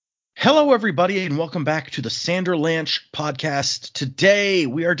Hello, everybody, and welcome back to the Sanderlanche podcast. Today,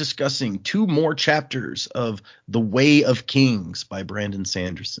 we are discussing two more chapters of The Way of Kings by Brandon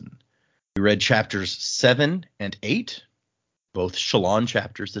Sanderson. We read chapters 7 and 8, both Shallan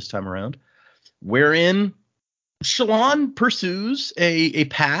chapters this time around, wherein Shallan pursues a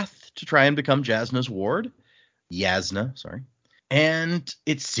path to try and become Yasna's ward. And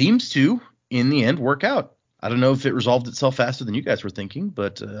it seems to, in the end, work out. I don't know if it resolved itself faster than you guys were thinking,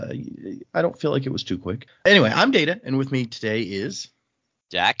 but I don't feel like it was too quick. Anyway, I'm Data, and with me today is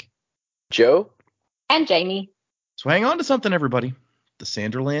Jack, Joe, and Jamie. So hang on to something, everybody. The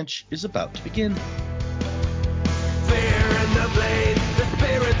Sanderlanche is about to begin. Fear in the blade, the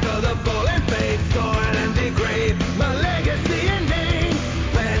spirits of the fallen faith, soil and degrade, my legacy and name,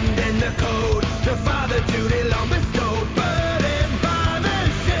 penned in the code, to Father Judy long bestowed, burdened by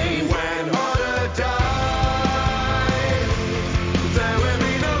the shame. When order dies, there will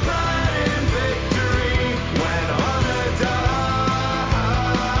be no pride in victory. When honor dies,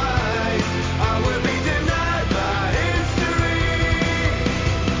 I will be denied by history.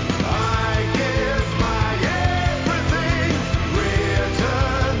 I give my everything,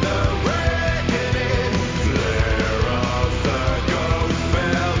 return the reckoning, flare of the ghost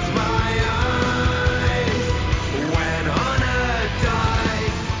fills my eyes, when honor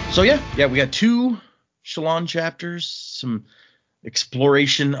dies. So yeah, we got two Shallan chapters, some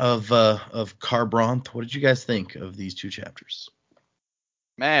exploration of Carbronth. What did you guys think of these two chapters?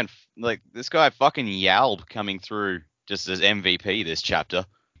 man, like this guy fucking Yalb coming through just as MVP this chapter.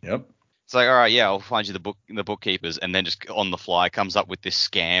 Yep. It's like, all right, yeah, I'll find you the bookkeepers, and then just on the fly comes up with this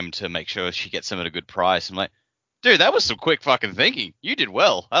scam to make sure she gets them at a good price. I'm like, dude, that was some quick fucking thinking. You did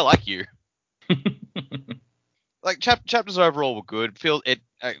well. I like you. Like chapters overall were good.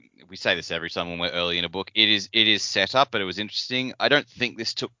 We say this every time when we're early in a book. It is set up, but it was interesting. I don't think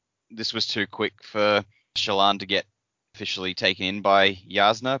this was too quick for Shallan to get officially taken in by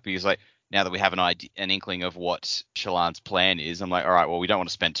Yasna, because like now that we have an inkling of what Shallan's plan is, I'm like, all right, well, we don't want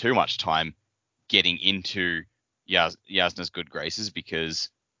to spend too much time getting into Yasna's good graces, because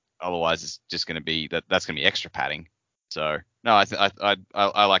otherwise it's just going to be that's going to be extra padding. So no,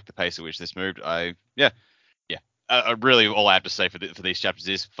 I like the pace at which this moved. Really, all I have to say for these chapters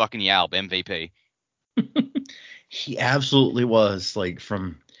is fucking Yalb MVP. He absolutely was. Like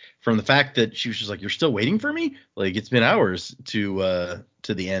from the fact that she was just like, "You're still waiting for me?" Like it's been hours to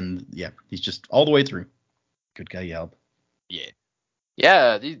the end. Yeah, he's just all the way through. Good guy, Yalb.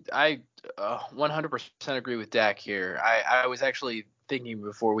 Yeah, I 100% agree with Dak here. I was actually thinking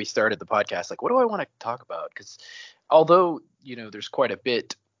before we started the podcast, like, what do I want to talk about? Because although, there's quite a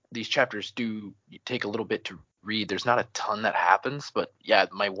bit, these chapters do take a little bit to read. There's not a ton that happens, but yeah,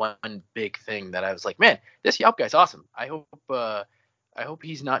 my one big thing that I was like, man, this Yelp guy's awesome. I hope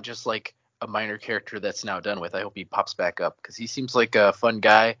he's not just like a minor character that's now done with. I hope he pops back up, because he seems like a fun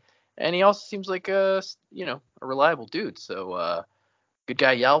guy, and he also seems like a reliable dude. So good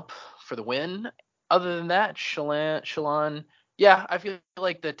guy Yelp for the win. Other than that, Shallan, yeah, I feel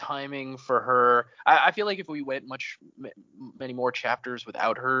like the timing for her, I feel like if we went many more chapters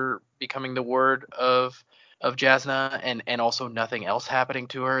without her becoming the ward of Jasna, and also nothing else happening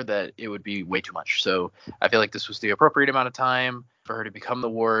to her, that it would be way too much. So I feel like this was the appropriate amount of time for her to become the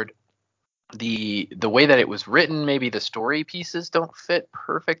ward. The way that it was written, maybe the story pieces don't fit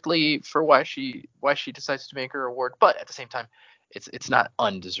perfectly for why she decides to make her a ward, but at the same time, it's not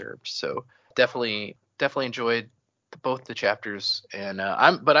undeserved. So definitely enjoyed both the chapters, and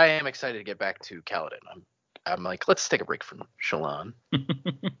I am excited to get back to Kaladin. I'm like, let's take a break from Shallan.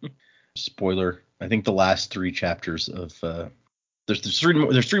 Spoiler, I think the last three chapters of there's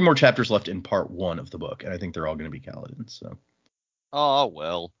three more chapters left in part 1 of the book, and I think they're all going to be Kaladin. So. Oh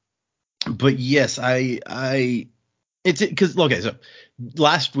well. But yes, it's because okay, so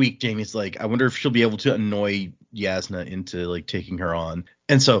last week Jamie's like, I wonder if she'll be able to annoy Yasna into like taking her on,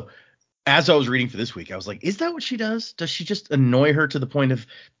 and so as I was reading for this week, I was like, is that what she does? Does she just annoy her to the point of,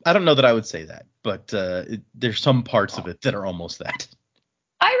 I don't know that I would say that, but there's some parts of it that are almost that.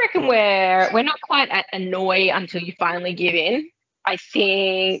 I reckon we're not quite at annoy until you finally give in. I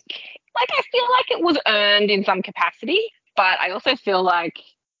think, I feel like it was earned in some capacity, but I also feel like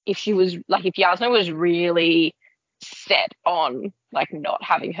if Yasna was really set on not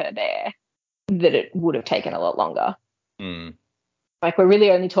having her there, that it would have taken a lot longer. Mm. We're really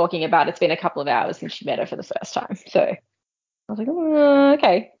only talking about, it's been a couple of hours since she met her for the first time. So I was like,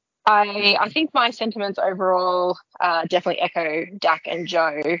 okay. I think my sentiments overall definitely echo Dak and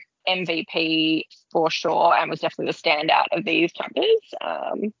Joe. MVP for sure, and was definitely the standout of these chapters.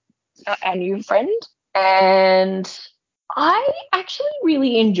 Our new friend. And I actually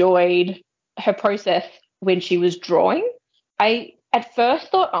really enjoyed her process when she was drawing. I at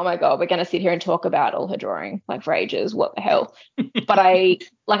first thought, oh my God, we're going to sit here and talk about all her drawing like for ages. What the hell? But I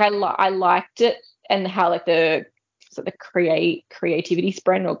liked it, and how like the creativity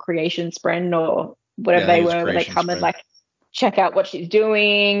sprint or creation sprint or whatever Yeah, I they think it was were, where they creation come and sprint. like check out what she's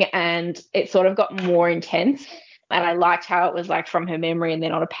doing, and it sort of got more intense. And I liked how it was like from her memory and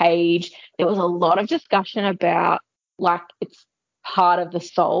then on a page. There was a lot of discussion about like it's part of the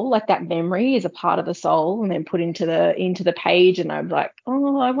soul, like that memory is a part of the soul and then put into the page. And I'm like,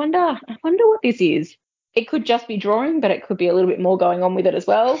 oh, I wonder what this is. It could just be drawing, but it could be a little bit more going on with it as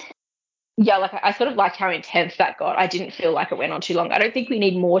well. Yeah, like I sort of liked how intense that got. I didn't feel like it went on too long. I don't think we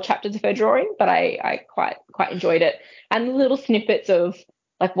need more chapters of her drawing, but I quite enjoyed it. And the little snippets of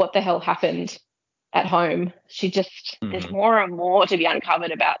like what the hell happened at home. There's more and more to be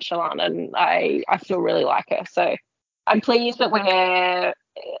uncovered about Shallan, and I still really like her. So I'm pleased that we're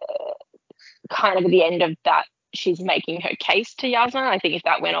kind of at the end of that. She's making her case to Yasna. I think if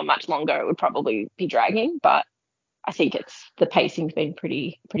that went on much longer, it would probably be dragging, but I think the pacing's been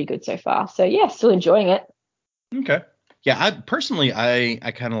pretty good so far. So yeah, still enjoying it. Okay. Yeah, I personally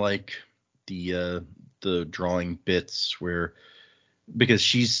I kind of like the drawing bits where,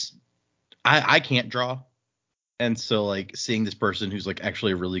 because I can't draw, and so like seeing this person who's like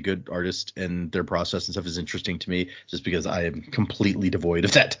actually a really good artist and their process and stuff is interesting to me, just because I am completely devoid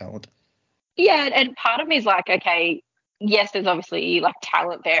of that talent. Yeah, and part of me is like, okay, yes, there's obviously like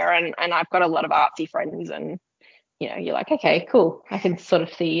talent there, and I've got a lot of artsy friends, and you're like, okay, cool. I can sort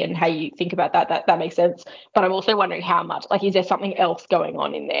of see and how you think about that. That makes sense. But I'm also wondering how much, like, is there something else going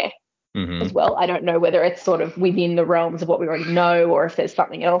on in there as well? I don't know whether it's sort of within the realms of what we already know, or if there's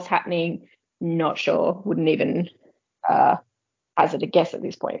something else happening. Not sure. Wouldn't even hazard a guess at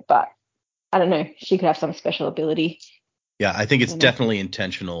this point. But I don't know. She could have some special ability. Yeah, I think it's I don't know. definitely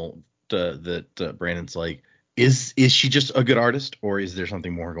intentional that Brandon's like, is she just a good artist, or is there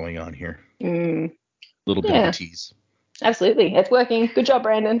something more going on here? Little bit of a Yeah, tease. absolutely. It's working. Good job,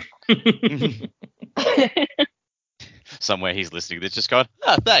 Brandon. Somewhere he's listening to this just going,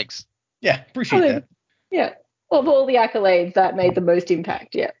 thanks. Yeah, appreciate that. Yeah. Of all the accolades, that made the most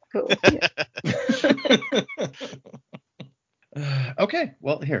impact. Yeah, cool. Yeah. Okay,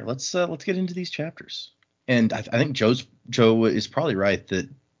 well here let's get into these chapters, and I think Joe is probably right that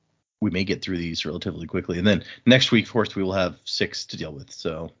we may get through these relatively quickly, and then next week, of course, we will have 6 to deal with,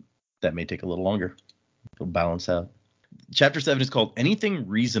 so that may take a little longer. It'll balance out. Chapter 7 is called Anything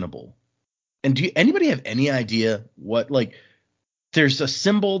Reasonable, and do anybody have any idea what, like, there's a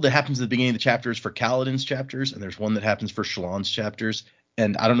symbol that happens at the beginning of the chapters for Kaladin's chapters, and there's one that happens for Shallan's chapters.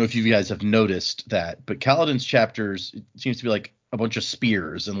 And I don't know if you guys have noticed that, but Kaladin's chapters, it seems to be like a bunch of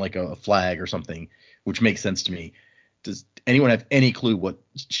spears and like a flag or something, which makes sense to me. Does anyone have any clue what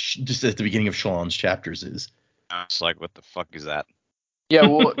just at the beginning of Shallan's chapters is? It's like, what the fuck is that? Yeah,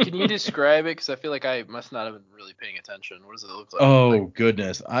 well, can you describe it? Because I feel like I must not have been really paying attention. What does it look like? Oh,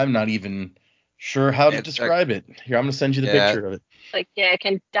 goodness. I'm not even sure how to describe it. Here, I'm going to send you the picture of it. Like, yeah,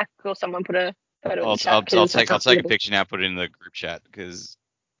 can Duck or someone put a photo in I'll the chat? take a picture now, put it in the group chat, because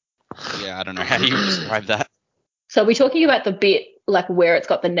I don't know how you would describe that. So are we talking about the bit like where it's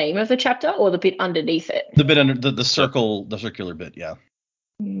got the name of the chapter, or the bit underneath it? The bit under the circle, the circular bit, yeah.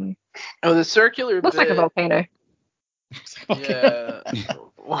 Oh, the circular Looks bit. like a volcano. Yeah,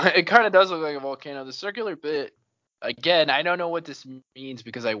 well, it kind of does look like a volcano. The circular bit, again, I don't know what this means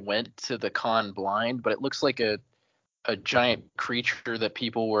because I went to the con blind, but it looks like a giant creature that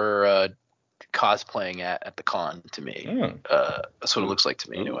people were cosplaying at the con to me. That's what it looks like to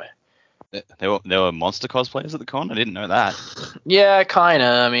me anyway. There were monster cosplayers at the con? I didn't know that. Yeah, kind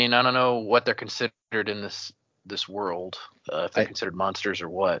of. I mean, I don't know what they're considered in this world, if they're considered monsters or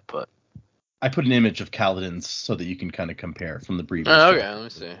what, but. I put an image of Kaladin's so that you can kind of compare from the previous. Oh, okay, let me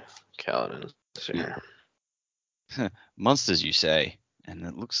see. Kaladin. Monsters, you say? And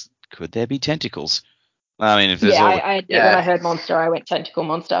it looks. Could there be tentacles? I mean, if there's When I heard monster, I went tentacle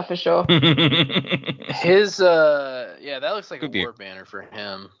monster for sure. His that looks like a war banner for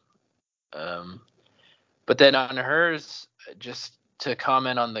him. But then on hers, just to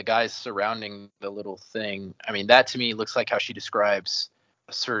comment on the guys surrounding the little thing, I mean, that to me looks like how she describes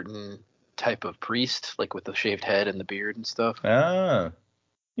a certain type of priest, like with the shaved head and the beard and stuff. Yeah. Oh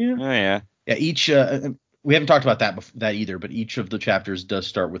yeah. Yeah. Each we haven't talked about that either, but each of the chapters does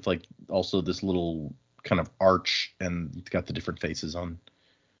start with like also this little kind of arch, and it's got the different faces on.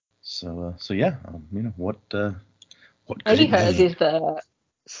 So yeah, what Maybe hers is the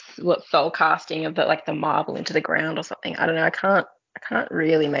soul casting of the marble into the ground or something. I don't know. I can't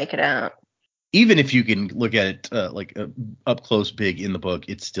really make it out. even if you can look at it up close, big in the book,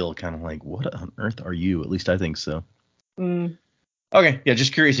 it's still kind of like, what on earth are you? At least I think so. Mm. Okay, yeah,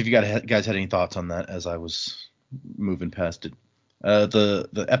 just curious if you guys had any thoughts on that as I was moving past it.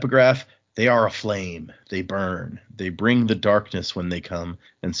 The epigraph, they are a flame, they burn, they bring the darkness when they come,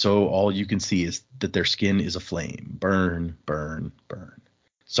 and so all you can see is that their skin is a flame. Burn, burn, burn.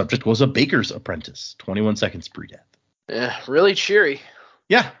 Subject was a baker's apprentice, 21 seconds pre-death. Yeah, really cheery.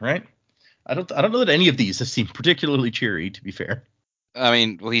 Yeah, right. I don't know that any of these have seemed particularly cheery, to be fair. I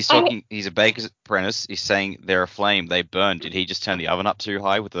mean, well, he's a baker's apprentice. He's saying they're aflame, they burn. Did he just turn the oven up too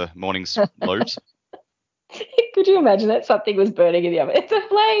high with the morning's loaves? Could you imagine that something was burning in the oven? It's a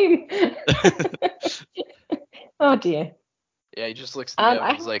flame. Oh dear. Yeah, he just looks at the oven.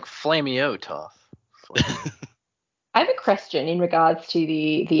 I He's like, flamey-o, tough. I have a question in regards to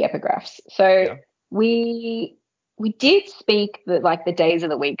the epigraphs. So Yeah. we did speak that like the days of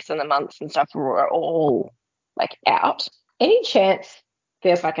the weeks and the months and stuff were all like out. Any chance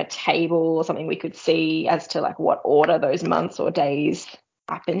there's like a table or something we could see as to like what order those months or days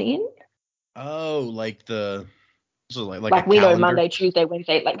happen in? Oh, like the Like a we know calendar? Monday, Tuesday,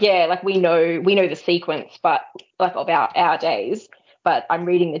 Wednesday, like yeah, like we know the sequence, but like about our days. But I'm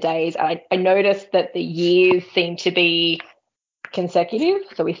reading the days, and I noticed that the years seem to be consecutive.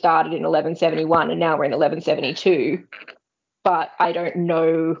 So we started in 1171, and now we're in 1172. But I don't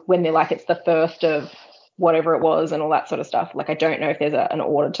know when they're like it's the first of whatever it was and all that sort of stuff. Like I don't know if there's an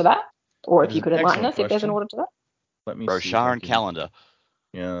order to that, or That if is you an could enlighten excellent us if there's an question. order to that. Let me see. if I Rosharan can- calendar.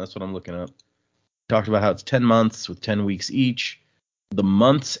 Yeah, that's what I'm looking up. Talked about how it's 10 months with 10 weeks each. The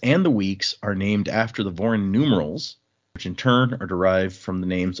months and the weeks are named after the Vorin numerals, which in turn are derived from the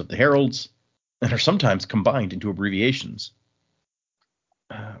names of the heralds and are sometimes combined into abbreviations.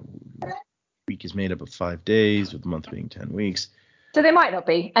 Week is made up of 5 days, with the month being 10 weeks. So there might not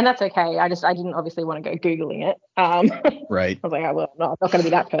be, and that's okay. I didn't obviously want to go Googling it. Right. I was like, oh, well, no, I'm not going to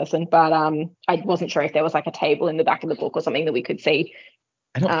be that person. But I wasn't sure if there was like a table in the back of the book or something that we could see.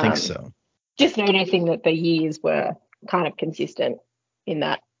 I don't think so. Just noticing that the years were kind of consistent in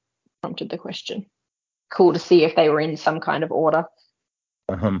that prompted the question. Cool to see if they were in some kind of order.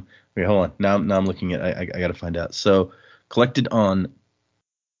 Wait, hold on. Now I'm looking at. I got to find out. So collected on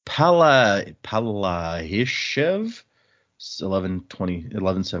Palahishev,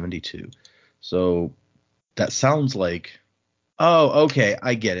 1172. So that sounds like. Oh, okay,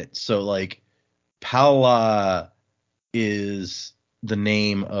 I get it. So like Pala is the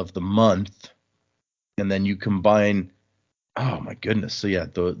name of the month, and then you combine. Oh my goodness. So yeah,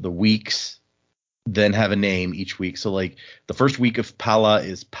 the weeks then have a name each week. So like the first week of Pala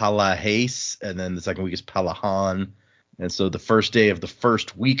is Palahes, and then the second week is Palahan. And so the first day of the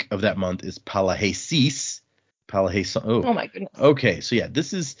first week of that month is Palahesis. Palaheson. Oh my goodness. Okay. So yeah,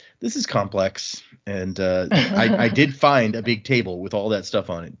 this is complex, and I did find a big table with all that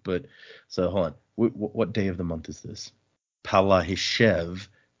stuff on it. But so hold on, what day of the month is this? Palahishev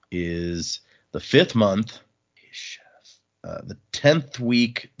is the 5th month. The 10th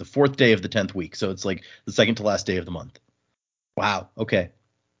week, the 4th day of the 10th week. So it's like the second to last day of the month. Wow. Okay.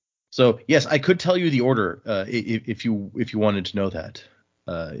 So yes, I could tell you the order if you wanted to know that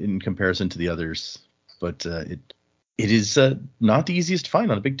in comparison to the others, but it is not the easiest to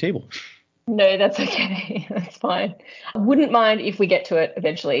find on a big table. No, that's okay. That's fine. I wouldn't mind if we get to it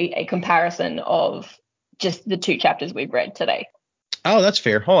eventually, a comparison of just the 2 chapters we've read today. Oh, that's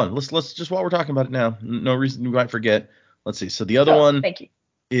fair. Hold on. Let's just while we're talking about it now. No reason you might forget. Let's see. So the other one Thank you.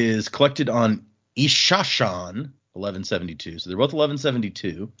 is collected on Ishashan, 1172. So they're both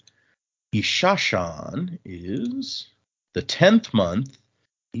 1172. Ishashan is the 10th month.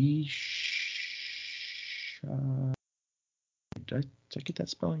 Did I get that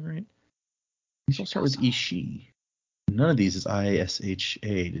spelling right? These all start with Ishi. None of these is Isha.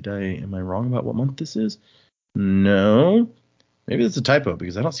 Am I wrong about what month this is? No. Maybe that's a typo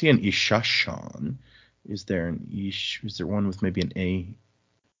because I don't see an Ishashan. Is there one with maybe an A?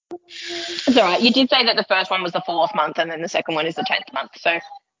 It's all right. You did say that the first one was the 4th month and then the second one is the 10th month. So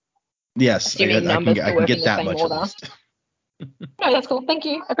Yes, assuming I numbers can work get in the that same much order. at least. No, that's cool. Thank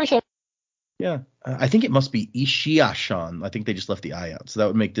you. I appreciate it. Yeah, I think it must be Ishiashan. I think they just left the I out. So that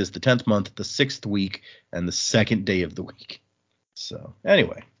would make this the 10th month, the 6th week, and the 2nd day of the week. So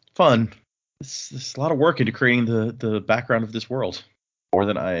anyway, fun. This is a lot of work into creating the background of this world. More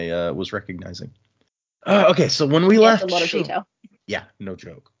than I was recognizing. Okay, so when we left... a lot of detail. Yeah, no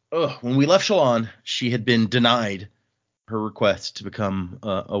joke. When we left Shallan, she had been denied her request to become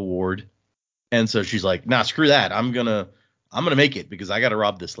a ward. And so she's like, nah, screw that. I'm gonna make it because I gotta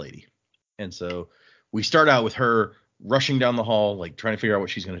rob this lady. And so we start out with her rushing down the hall, like trying to figure out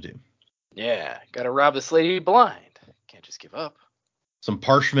what she's gonna do. Yeah, gotta rob this lady blind. Can't just give up. Some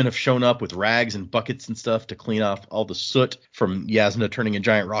parshmen have shown up with rags and buckets and stuff to clean off all the soot from Yasna turning a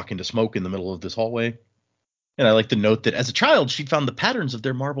giant rock into smoke in the middle of this hallway. And I like to note that as a child, she'd found the patterns of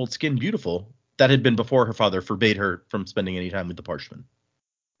their marbled skin beautiful. That had been before her father forbade her from spending any time with the parshmen.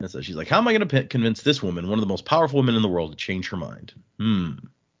 And so she's like, how am I going to convince this woman, one of the most powerful women in the world, to change her mind?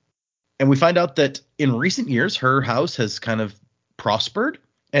 And we find out that in recent years, her house has kind of prospered,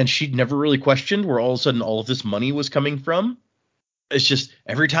 and she'd never really questioned where all of a sudden all of this money was coming from. It's just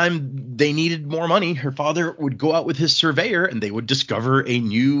every time they needed more money, her father would go out with his surveyor and they would discover a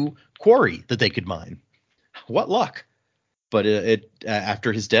new quarry that they could mine. What luck. But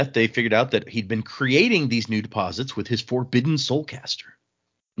after his death, they figured out that he'd been creating these new deposits with his forbidden soulcaster.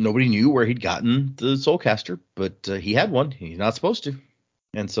 Nobody knew where he'd gotten the soulcaster, but he had one. He's not supposed to.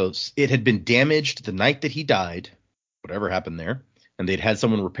 And so it had been damaged the night that he died, whatever happened there. And they'd had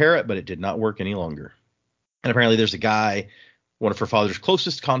someone repair it, but it did not work any longer. And apparently there's a guy, one of her father's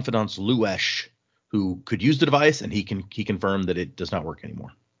closest confidants, Luesh, who could use the device, and he confirmed that it does not work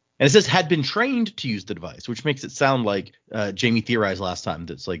anymore. And it says had been trained to use the device, which makes it sound like Jamie theorized last time.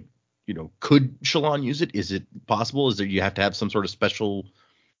 That's like, could Shallan use it? Is it possible? Is there you have to have some sort of special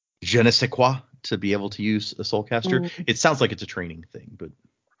je ne sais quoi to be able to use a soulcaster? It sounds like it's a training thing, but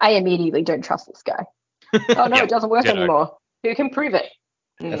I immediately don't trust this guy. Oh no, Yeah, it doesn't work ditto. anymore. Who can prove it?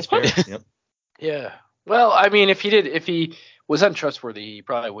 that's fair. Yep. Yeah. Well, I mean, if he was untrustworthy, he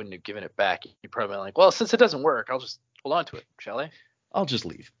probably wouldn't have given it back. He'd probably been like, well, since it doesn't work, I'll just hold on to it, shall I? I'll just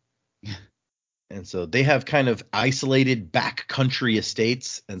leave. And so they have kind of isolated backcountry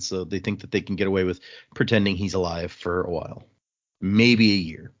estates, and so they think that they can get away with pretending he's alive for a while, maybe a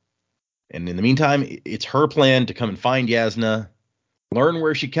year. And in the meantime, it's her plan to come and find Yasna, learn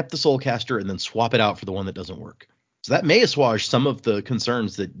where she kept the soulcaster, and then swap it out for the one that doesn't work. So that may assuage some of the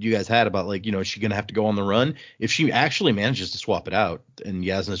concerns that you guys had about, like, is she going to have to go on the run? If she actually manages to swap it out and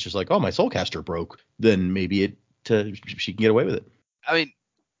Yasna's just like, oh, my soulcaster broke, then maybe she can get away with it. I mean,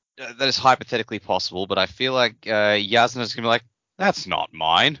 that is hypothetically possible, but I feel like Yasna's gonna be like, that's not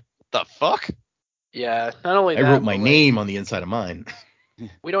mine. What the fuck? Yeah. Not only I that, wrote my but, name on the inside of mine.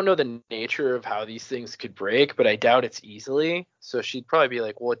 we don't know the nature of how these things could break, but I doubt it's easily. So she'd probably be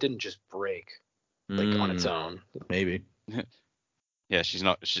like, well, it didn't just break on its own. Maybe. Yeah, she's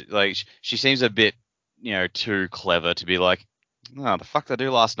not. She seems a bit, too clever to be like, oh, the fuck did I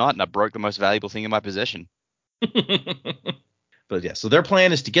do last night? And I broke the most valuable thing in my possession. But yeah, so their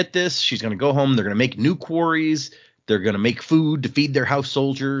plan is to get this. She's going to go home. They're going to make new quarries. They're going to make food to feed their house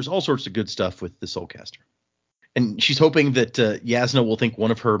soldiers, all sorts of good stuff with the soulcaster. And she's hoping that Yasna will think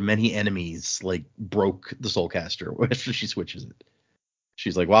one of her many enemies broke the soulcaster after she switches it.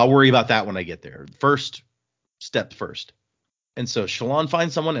 She's like, well, I'll worry about that when I get there. First. And so Shallan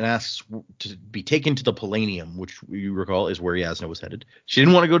finds someone and asks to be taken to the Palladium, which you recall is where Yasna was headed. She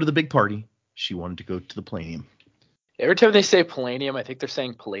didn't want to go to the big party. She wanted to go to the Palladium. Every time they say palladium, I think they're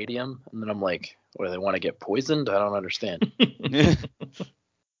saying palladium, and then I'm like, what, do they want to get poisoned? I don't understand.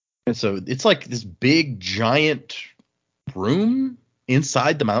 And so it's like this big giant room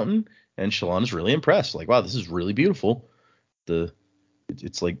inside the mountain, and Shallan is really impressed. Like, wow, this is really beautiful.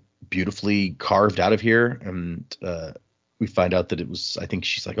 It's like beautifully carved out of here, and we find out that it was. I think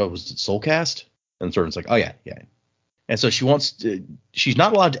she's like, oh, was it Soulcast? And Soren's like, oh yeah. And so she's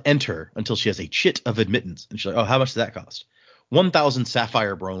not allowed to enter until she has a chit of admittance. And she's like, oh, how much does that cost? 1,000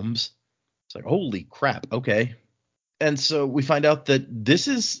 sapphire bromes. It's like, holy crap. Okay. And so we find out that this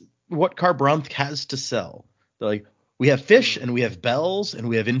is what Kharbranth has to sell. They're like, we have fish and we have bells and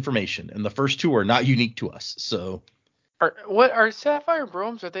we have information. And the first two are not unique to us. So Are sapphire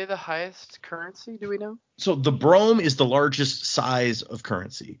bromes? Are they the highest currency? Do we know? So the brome is the largest size of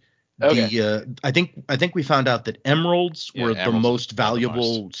currency. Okay. I think we found out that emeralds were the emeralds most are the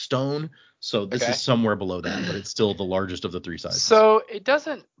valuable stone. So this Okay. is somewhere below that, but it's still the largest of the three sizes. So it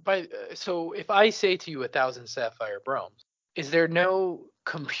doesn't. So if I say to you 1,000 sapphire bromes, is there no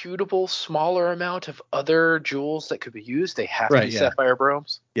computable smaller amount of other jewels that could be used? They have to Right, be yeah. sapphire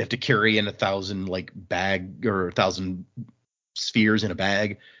bromes. You have to carry in 1,000 bag or 1,000 spheres in a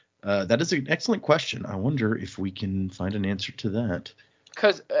bag. That is an excellent question. I wonder if we can find an answer to that.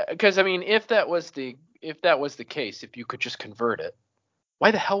 Because I mean, if that was the case, if you could just convert it,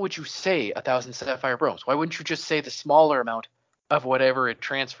 why the hell would you say 1,000 sapphire bromes? Why wouldn't you just say the smaller amount of whatever it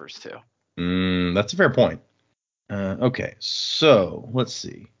transfers to? That's a fair point. Okay, so let's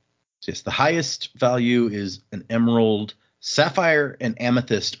see. So yes, the highest value is an emerald. Sapphire and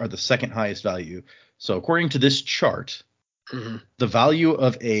amethyst are the second highest value. So according to this chart, the value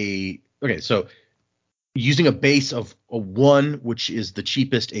of so using a base of a 1, which is the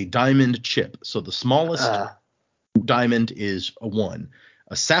cheapest, a diamond chip. So the smallest diamond is a 1.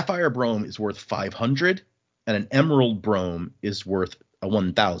 A sapphire brome is worth 500, and an emerald brome is worth a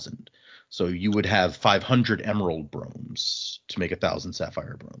 1,000. So you would have 500 emerald bromes to make 1,000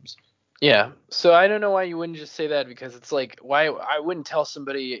 sapphire bromes. Yeah. So I don't know why you wouldn't just say that, because it's like, why I wouldn't tell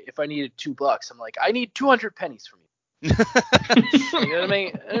somebody if I needed $2. I'm like, I need 200 pennies from you. It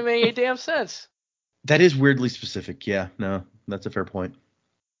make any damn sense. That is weirdly specific. Yeah, no, that's a fair point.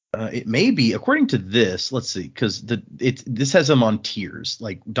 It may be, according to this, let's see, because this has them on tiers.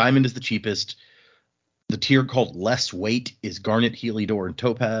 Like diamond is the cheapest. The tier called less weight is garnet, heliodor, and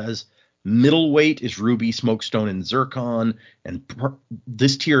topaz. Middle weight is ruby, smokestone, and zircon. And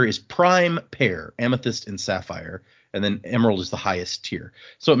this tier is prime pear, amethyst, and sapphire. And then emerald is the highest tier.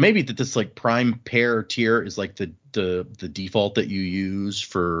 So it may be that this like prime pear tier is like the default that you use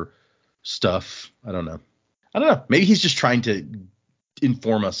for stuff. I don't know. Maybe he's just trying to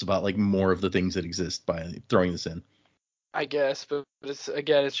inform us about like more of the things that exist by throwing this in. I guess, but it's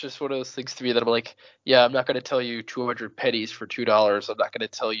just one of those things to me that I'm like, yeah, I'm not going to tell you 200 pennies for $2. I'm not going to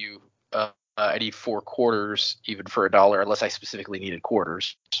tell you I need 4 quarters even for $1 unless I specifically needed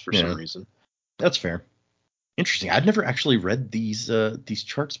quarters for some reason. That's fair. Interesting. I'd never actually read these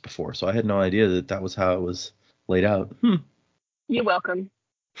charts before, so I had no idea that was how it was laid out. You're welcome.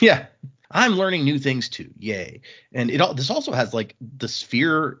 Yeah, I'm learning new things too. Yay! And this also has like the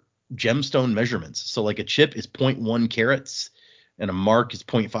sphere gemstone measurements. So like a chip is 0.1 carats, and a mark is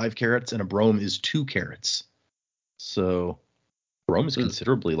 0.5 carats, and a brome is 2 carats. So brome is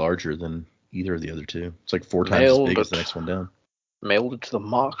considerably larger than either of the other two. It's like 4 times as big as the next one down. Mailed it to the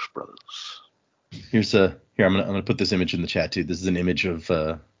Marx Brothers. Here I'm gonna put this image in the chat too. This is an image of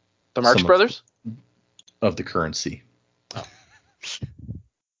the Marx Brothers of the currency. Oh. It's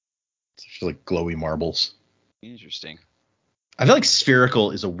just like glowy marbles. Interesting. I feel like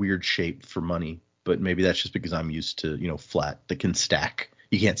spherical is a weird shape for money, but maybe that's just because I'm used to flat that can stack.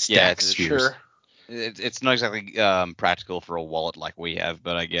 You can't stack spheres. Sure. It's not exactly practical for a wallet like we have,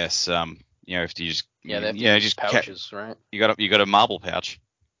 but I guess if you just just pouches, right? You got a marble pouch.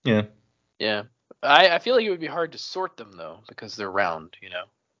 Yeah. Yeah. I feel like it would be hard to sort them though, because they're round,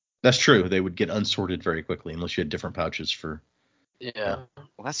 That's true. They would get unsorted very quickly unless you had different pouches for. Yeah.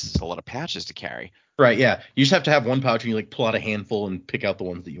 Well, that's just a lot of pouches to carry. Right. Yeah. You just have to have one pouch and you like pull out a handful and pick out the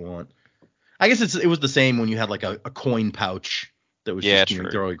ones that you want. I guess it was the same when you had like a coin pouch that was just you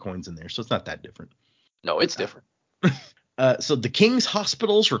throw your coins in there. So it's not that different. No, it's different. So the king's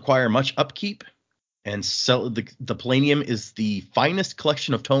hospitals require much upkeep, and so the Palladium is the finest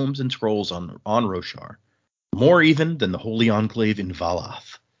collection of tomes and scrolls on Roshar, more even than the Holy Enclave in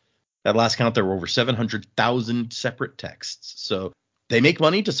Valath. At last count, there were over 700,000 separate texts. So they make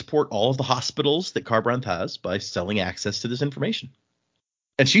money to support all of the hospitals that Kharbranth has by selling access to this information.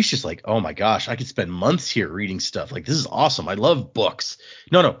 And she's just like, oh my gosh, I could spend months here reading stuff. Like, this is awesome. I love books.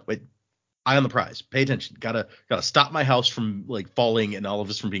 No, wait. Eye on the prize. Pay attention. Gotta stop my house from like falling and all of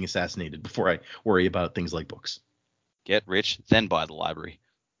us from being assassinated before I worry about things like books. Get rich, then buy the library.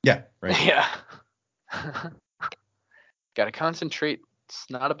 Yeah, right. Yeah. Gotta concentrate. It's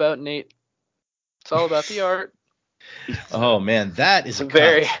not about Nate. It's all about the art. Oh man, that is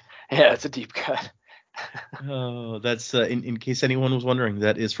it's a deep cut. Oh, that's in case anyone was wondering,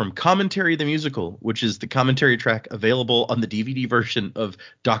 that is from Commentary the Musical, which is the commentary track available on the DVD version of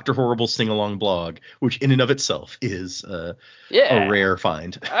Dr. Horrible's Sing-Along blog, which in and of itself is a rare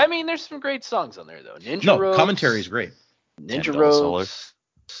find. I mean, there's some great songs on there, though. Rogues, commentary is great. Ninja Rogues.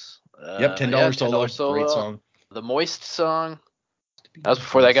 Yep, $10 solo. Great song. The Moist song. That was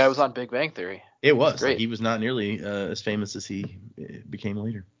before that guy was on Big Bang Theory. It was. Like, he was not nearly as famous as he became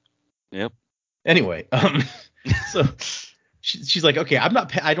later. Yep. Anyway, so she's like, okay, I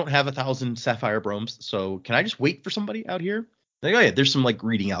don't have 1,000 sapphire bromes, so can I just wait for somebody out here? Like, oh yeah, there's some like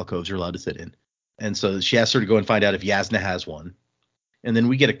reading alcoves you're allowed to sit in. And so she asks her to go and find out if Yasna has one. And then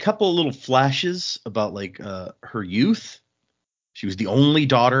we get a couple of little flashes about like her youth. She was the only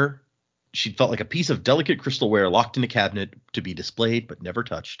daughter. She felt like a piece of delicate crystalware locked in a cabinet to be displayed but never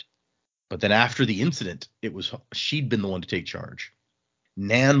touched. But then after the incident, she'd been the one to take charge.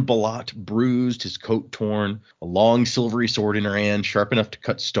 Nan Balat, bruised, his coat torn, a long silvery sword in her hand, sharp enough to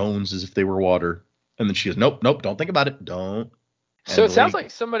cut stones as if they were water. And then she goes, nope, don't think about it, don't. So it sounds like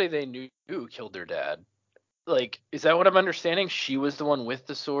somebody they knew killed their dad. Like, is that what I'm understanding? She was the one with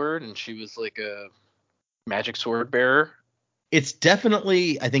the sword, and she was like a magic sword bearer? It's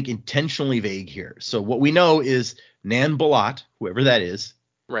definitely, I think, intentionally vague here. So what we know is Nan Balat, whoever that is,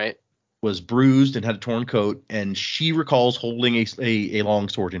 right, was bruised and had a torn coat, and she recalls holding a long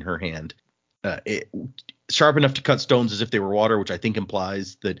sword in her hand. Sharp enough to cut stones as if they were water, which I think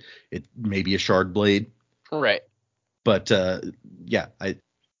implies that it may be a shard blade. Right. But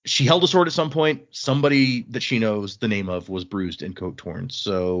she held a sword at some point. Somebody that she knows the name of was bruised and coat torn.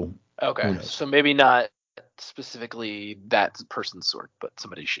 So who Okay. knows? So maybe not specifically that person's sword, but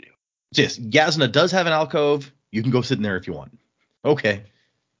somebody she knew. So yes, Yasna does have an alcove. You can go sit in there if you want. Okay.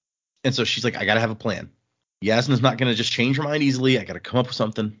 And so she's like, I got to have a plan. Yasna's not going to just change her mind easily. I got to come up with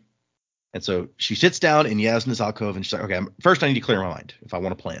something. And so she sits down in Yasna's alcove and she's like, okay, first I need to clear my mind if I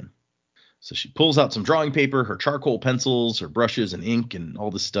want to plan. So she pulls out some drawing paper, her charcoal pencils, her brushes and ink and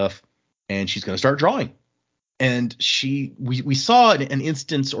all this stuff. And she's going to start drawing. And we saw an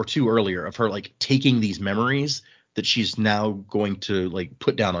instance or two earlier of her like taking these memories that she's now going to like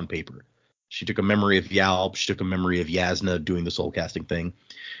put down on paper. She took a memory of Yalb. She took a memory of Yasna doing the soul casting thing.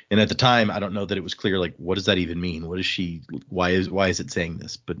 And at the time, I don't know that it was clear, like, what does that even mean? What is she, why is it saying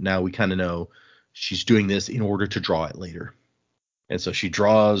this? But now we kind of know she's doing this in order to draw it later. And so she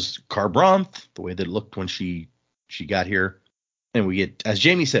draws Carbronth the way that it looked when she got here. And we get, as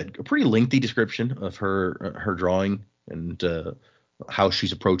Jamie said, a pretty lengthy description of her drawing and how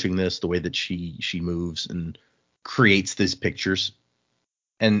she's approaching this, the way that she moves and creates these pictures.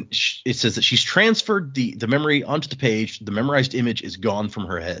 And it says that she's transferred the memory onto the page. The memorized image is gone from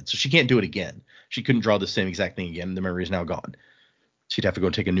her head. So she can't do it again. She couldn't draw the same exact thing again. The memory is now gone. She'd have to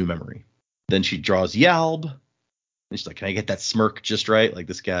go take a new memory. Then she draws Yalb. And she's like, can I get that smirk just right? Like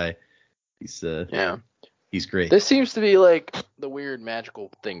this guy, he's great. This seems to be like the weird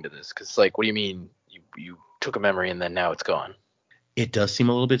magical thing to this. Because like, what do you mean you took a memory and then now it's gone? It does seem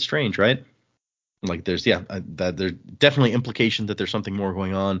a little bit strange, right? Like there's there's definitely implication that there's something more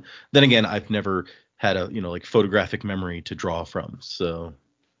going on. Then again, I've never had a like photographic memory to draw from, so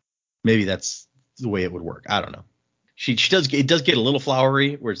maybe that's the way it would work. I don't know. It does get a little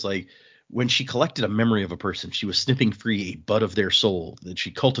flowery where it's like when she collected a memory of a person, she was snipping free a bud of their soul that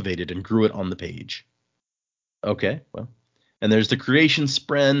she cultivated and grew it on the page. Okay, well, and there's the creation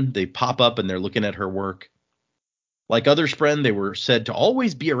spren. They pop up and they're looking at her work. Like other spren, they were said to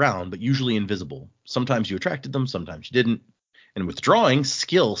always be around, but usually invisible. Sometimes you attracted them, sometimes you didn't. And with drawing,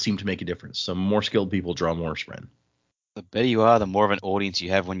 skill seemed to make a difference. So more skilled people draw more spren. The better you are, the more of an audience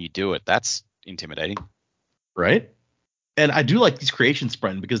you have when you do it. That's intimidating. Right? And I do like these creation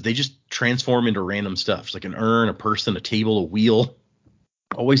spren because they just transform into random stuff. It's like an urn, a person, a table, a wheel.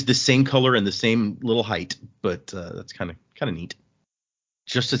 Always the same color and the same little height, but that's kind of neat.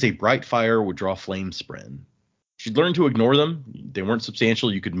 Just as a bright fire would draw flame spren. She'd learned to ignore them. They weren't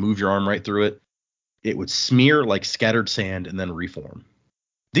substantial. You could move your arm right through it. It would smear like scattered sand and then reform.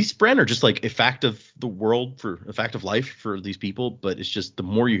 These spren are just like a fact of the world, for a fact of life for these people, but it's just the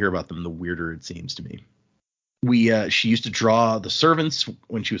more you hear about them, the weirder it seems to me. She used to draw the servants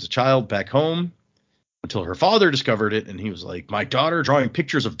when she was a child back home until her father discovered it, and he was like, my daughter drawing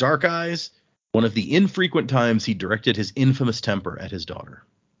pictures of dark eyes. One of the infrequent times he directed his infamous temper at his daughter.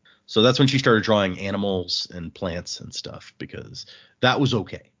 So that's when she started drawing animals and plants and stuff, because that was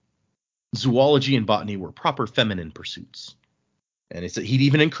okay. Zoology and botany were proper feminine pursuits. And he'd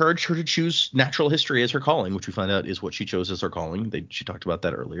even encouraged her to choose natural history as her calling, which we find out is what she chose as her calling. She talked about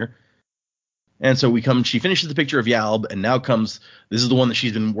that earlier. And so she finishes the picture of Yalb, and now this is the one that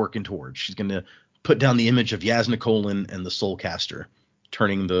she's been working towards. She's going to put down the image of Yasna Colon and the soul caster,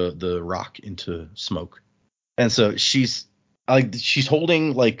 turning the rock into smoke. And so she's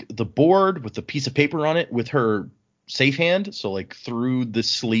holding like the board with the piece of paper on it with her safe hand. So like through the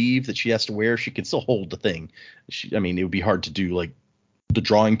sleeve that she has to wear, she can still hold the thing. It would be hard to do like the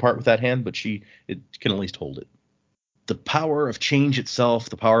drawing part with that hand, but it can at least hold it. The power of change itself,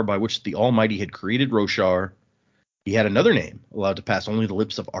 the power by which the Almighty had created Roshar. He had another name allowed to pass only the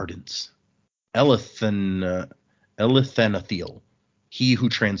lips of ardents. Elethanathiel, he who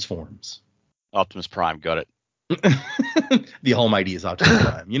transforms. Optimus Prime, got it. The Almighty is Optimus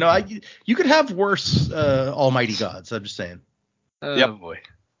Prime. You could have worse almighty gods. I'm just saying. Oh, yep. Boy.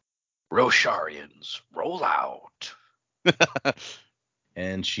 Rosharians, roll out.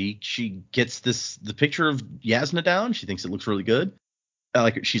 And she gets the picture of Yasna down. She thinks it looks really good.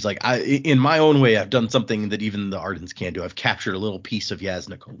 She's like, in my own way, I've done something that even the Ardents can't do. I've captured a little piece of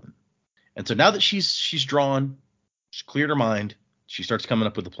Yasna Colon. And so now that she's drawn, she's cleared her mind, she starts coming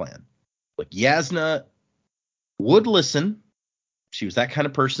up with a plan. Like Yasna would listen. She was that kind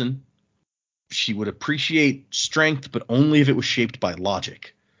of person. She would appreciate strength, but only if it was shaped by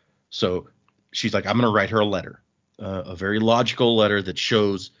logic. So she's like, I'm going to write her a letter, a very logical letter that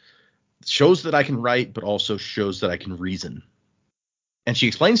shows that I can write, but also shows that I can reason. And she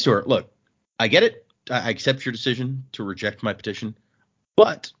explains to her, look, I get it. I accept your decision to reject my petition,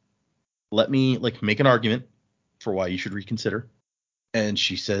 but let me make an argument for why you should reconsider. And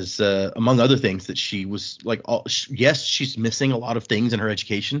she says, among other things, that she was yes, she's missing a lot of things in her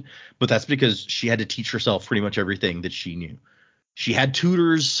education, but that's because she had to teach herself pretty much everything that she knew. She had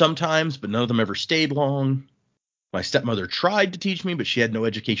tutors sometimes, but none of them ever stayed long. My stepmother tried to teach me, but she had no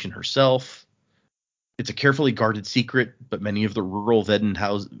education herself. It's a carefully guarded secret, but many of the rural Veden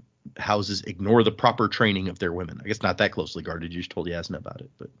houses ignore the proper training of their women. I guess not that closely guarded. You just told Yasna about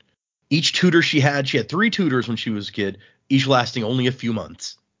it. But each tutor she had 3 tutors when she was a kid, each lasting only a few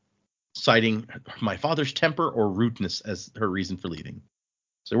months, citing my father's temper or rudeness as her reason for leaving.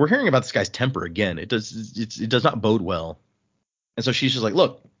 So we're hearing about this guy's temper again. It does not bode well. And so she's just like,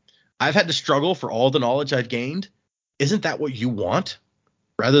 look, I've had to struggle for all the knowledge I've gained. Isn't that what you want?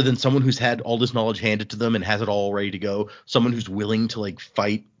 Rather than someone who's had all this knowledge handed to them and has it all ready to go, someone who's willing to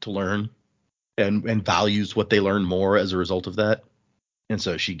fight to learn and values what they learn more as a result of that. And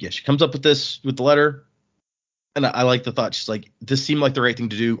so she comes up with the letter. And I like the thought. She's like, this seemed like the right thing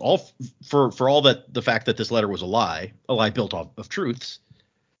to do. For all that the fact that this letter was a lie built off of truths.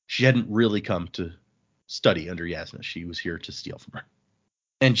 She hadn't really come to study under Yasna. She was here to steal from her.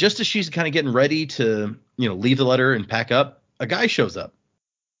 And just as she's kind of getting ready to, leave the letter and pack up, a guy shows up.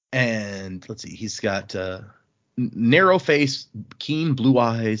 And let's see, he's got narrow face, keen blue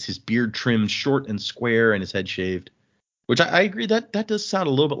eyes, his beard trimmed short and square, and his head shaved. Which I agree that does sound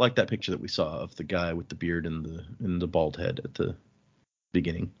a little bit like that picture that we saw of the guy with the beard and the bald head at the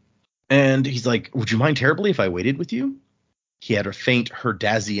beginning. And he's like, would you mind terribly if I waited with you? He had a faint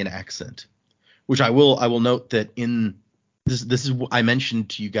Herdazian accent, which I will note that in this is I mentioned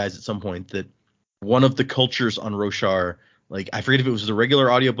to you guys at some point that one of the cultures on Roshar, I forget if it was the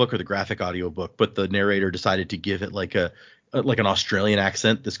regular audiobook or the graphic audiobook, but the narrator decided to give it like an Australian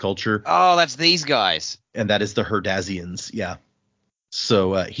accent, this culture. Oh, that's these guys. And that is the Herdazians, yeah.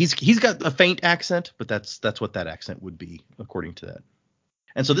 So he's got a faint accent, but that's what that accent would be according to that.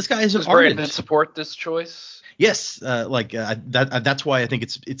 And so this guy is an ardent. Does Brandon support this choice? Yes, that's why I think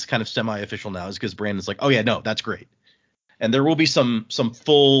it's kind of semi-official now, is because Brandon's like, oh yeah, no, that's great. And there will be some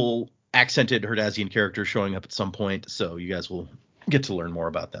full accented Herdazian characters showing up at some point, so you guys will get to learn more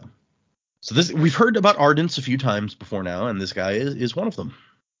about them. So we've heard about ardents a few times before now, and this guy is one of them.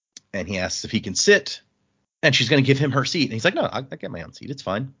 And he asks if he can sit, and she's going to give him her seat. And he's like, no, I get my own seat. It's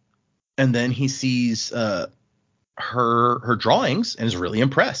fine. And then he sees her drawings and is really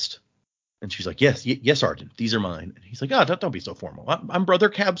impressed. And she's like, yes, Ardent, these are mine. And he's like, oh, don't be so formal. I'm Brother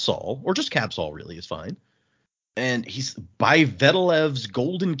Cabsal, or just Cabsal really is fine. And he's by Vedalev's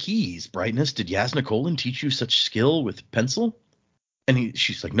golden keys. Brightness, did Yasna Colin teach you such skill with pencil? And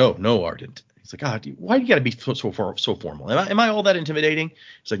she's like, no, Ardent. He's like, God, why do you got to be so formal? Am I all that intimidating?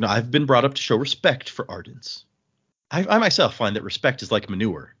 He's like, no, I've been brought up to show respect for Ardents. I myself find that respect is like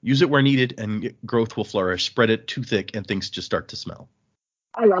manure. Use it where needed and growth will flourish. Spread it too thick and things just start to smell.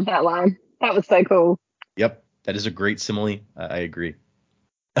 I love that line. That was so cool. Yep, that is a great simile. I agree.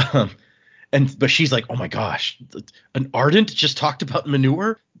 But she's like, oh my gosh, an Ardent just talked about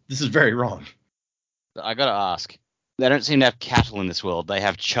manure? This is very wrong. I gotta ask. They don't seem to have cattle in this world. They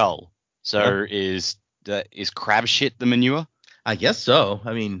have chull. So is crab shit the manure? I guess so.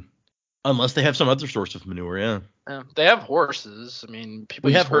 I mean, unless they have some other source of manure, yeah. They have horses. I mean, people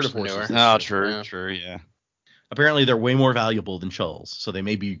We use have heard of manure. horses. Oh, true, yeah. Apparently, they're way more valuable than chulls, so they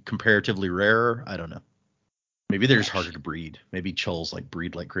may be comparatively rarer. I don't know. Maybe they're just harder to breed. Maybe chulls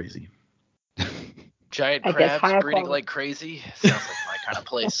breed like crazy. Giant I guess crabs higher breeding quality. like crazy. Sounds like my kind of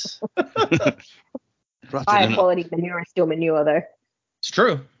place. Higher quality manure is still manure, though. It's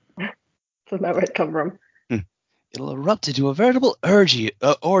true. Doesn't matter where it come from. It'll erupt into a veritable orgy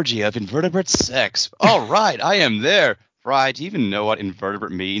of invertebrate sex. All right, I am there. Right, do you even know what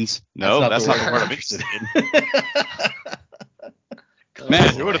invertebrate means? No, that's not the word I'm interested in.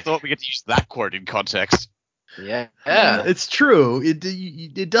 Man, who would have thought we get to use that word in context? Yeah. It's true.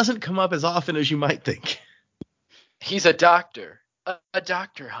 It doesn't come up as often as you might think. He's a doctor. A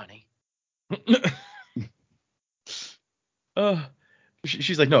doctor, honey.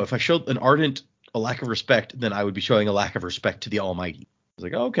 She's like, no, if I showed an Ardent a lack of respect, then I would be showing a lack of respect to the Almighty. I was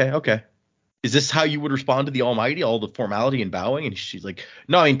like, oh, okay. Is this how you would respond to the Almighty, all the formality and bowing? And she's like,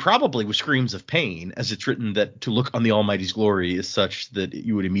 no, I mean, probably with screams of pain, as it's written that to look on the Almighty's glory is such that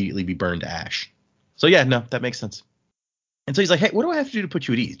you would immediately be burned to ash. So yeah, no, that makes sense. And so he's like, hey, what do I have to do to put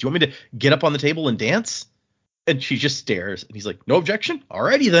you at ease? Do you want me to get up on the table and dance? And she just stares. And he's like, no objection?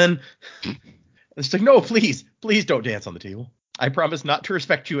 Alrighty then. And it's like, no, please don't dance on the table. I promise not to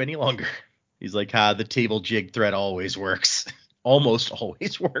respect you any longer. He's like, the table jig threat always works. Almost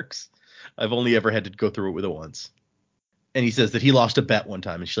always works. I've only ever had to go through it with it once. And he says that he lost a bet one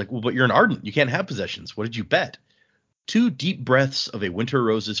time. And she's like, well, but you're an ardent. You can't have possessions. What did you bet? 2 deep breaths of a winter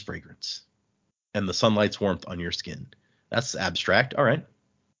rose's fragrance and the sunlight's warmth on your skin. That's abstract. All right.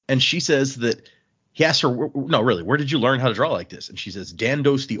 And she says that he asks her, no, really, where did you learn how to draw like this? And she says,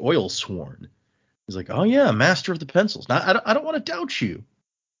 Dandos the oil sworn. He's like, oh, yeah, master of the pencils. Now, I don't want to doubt you,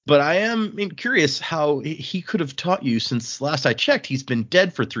 but I am curious how he could have taught you since last I checked, he's been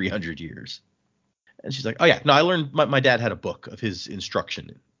dead for 300 years. And she's like, oh, yeah, no, I learned my dad had a book of his instruction.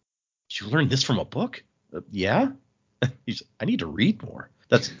 Did you learn this from a book? Yeah. He's like, I need to read more.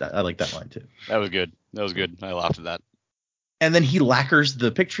 I like that line, too. That was good. I laughed at that. And then he lacquers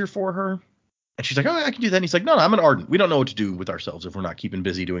the picture for her. And she's like, oh, I can do that. And he's like, no, I'm an ardent. We don't know what to do with ourselves if we're not keeping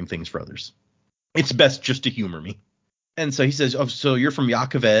busy doing things for others. It's best just to humor me. And so he says, oh, so you're from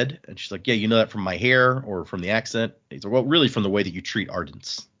Yakoved? And she's like, yeah, you know that from my hair or from the accent? And he's like, well, really from the way that you treat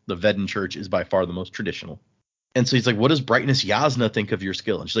ardents. The Veden church is by far the most traditional. And so he's like, what does Brightness Yasna think of your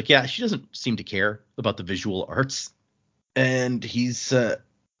skill? And she's like, yeah, she doesn't seem to care about the visual arts. And he has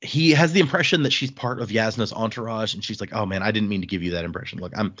the impression that she's part of Yasna's entourage. And she's like, oh, man, I didn't mean to give you that impression.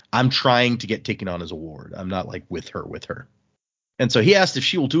 Look, I'm trying to get taken on as a ward. I'm not like with her. And so he asked if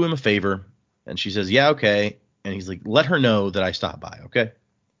she will do him a favor. And she says, yeah, okay. And he's like, let her know that I stopped by, okay?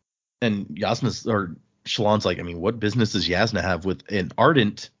 And Shallan's like, I mean, what business does Yasna have with an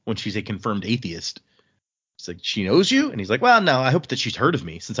ardent when she's a confirmed atheist? It's like, she knows you? And he's like, well, no, I hope that she's heard of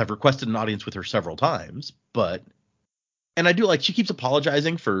me since I've requested an audience with her several times. But, and I do like, she keeps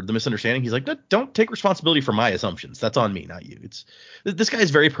apologizing for the misunderstanding. He's like, no, don't take responsibility for my assumptions. That's on me, not you. This guy is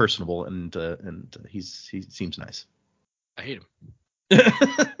very personable and he seems nice. I hate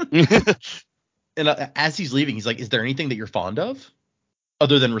him. And as he's leaving, he's like, is there anything that you're fond of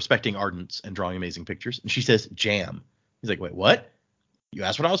other than respecting ardents and drawing amazing pictures? And she says, jam. He's like, wait, what? You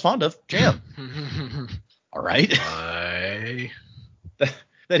asked what I was fond of. Jam. All right. That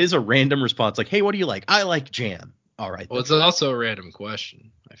is a random response. Like, hey, what do you like? I like jam. All right. Well, it's also a random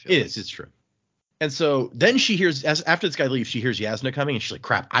question. I feel it is. It's true. And so then she hears, after this guy leaves, she hears Yasna coming, and she's like,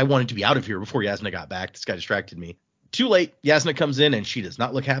 crap, I wanted to be out of here before Yasna got back. This guy distracted me. Too late. Yasna comes in, and she does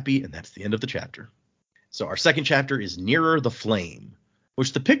not look happy, and that's the end of the chapter. So our second chapter is Nearer the Flame,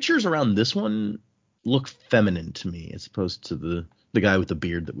 which the pictures around this one look feminine to me, as opposed to the guy with the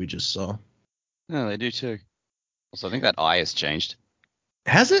beard that we just saw. No, they do too. Also, I think that eye has changed.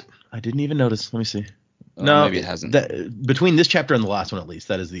 Has it? I didn't even notice. Let me see. No, maybe it hasn't. Between this chapter and the last one, at least,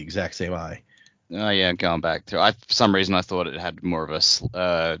 that is the exact same eye. Oh, yeah, going back through. For some reason, I thought it had more of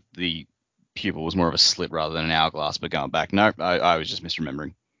a the pupil was more of a slit rather than an hourglass, but going back, no, I was just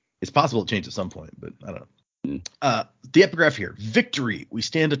misremembering. It's possible it changed at some point, but I don't know. The epigraph here. Victory. We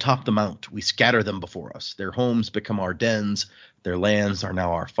stand atop the mount. We scatter them before us. Their homes become our dens. Their lands are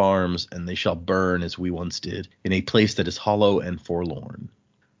now our farms, and they shall burn as we once did in a place that is hollow and forlorn.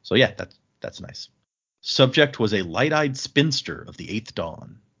 So yeah, that's nice. Subject was a light-eyed spinster of the eighth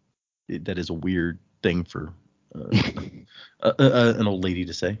dawn. That is a weird thing for an old lady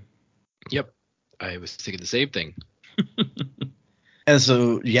to say. Yep. I was thinking the same thing. And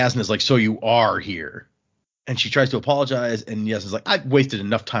so Yasna's like, so you are here. And she tries to apologize, and Yasna's like, I've wasted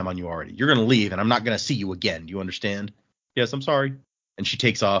enough time on you already. You're going to leave, and I'm not going to see you again. Do you understand? Yes, I'm sorry. And she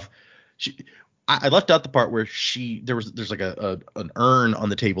takes off. I left out the part where there's like an urn on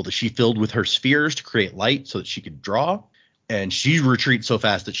the table that she filled with her spheres to create light so that she could draw. And she retreats so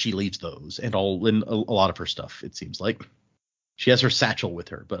fast that she leaves those and a lot of her stuff, it seems like. She has her satchel with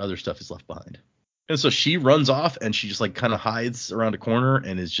her, but other stuff is left behind. And so she runs off, and she just like kind of hides around a corner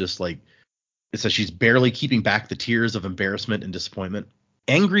and is just like, it says she's barely keeping back the tears of embarrassment and disappointment.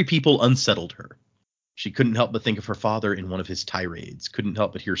 Angry people unsettled her. She couldn't help but think of her father in one of his tirades, couldn't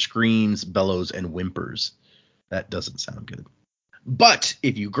help but hear screams, bellows, and whimpers. That doesn't sound good. But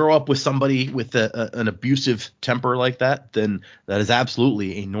if you grow up with somebody with an abusive temper like that, then that is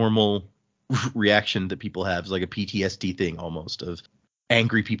absolutely a normal reaction that people have. It's like a PTSD thing almost, of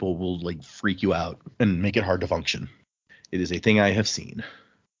angry people will like freak you out and make it hard to function. It is a thing I have seen.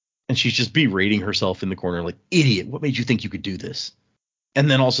 And she's just berating herself in the corner like, idiot, what made you think you could do this? And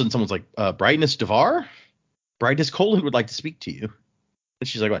then all of a sudden someone's like, Brightness Devar? Brightness Colin would like to speak to you. And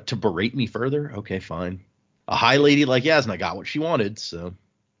she's like, what, to berate me further? Okay, fine. A high lady like Yasna got what she wanted, so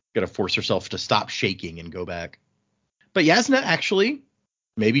got to force herself to stop shaking and go back. But Yasna actually,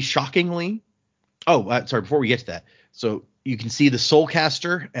 maybe shockingly, sorry, before we get to that, so you can see the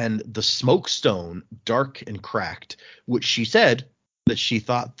Soulcaster and the Smoke Stone dark and cracked, which she said that she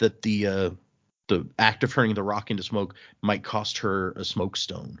thought that the act of turning the rock into smoke might cost her a Smoke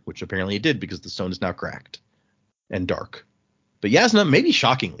Stone, which apparently it did because the stone is now cracked and dark. But Yasna, maybe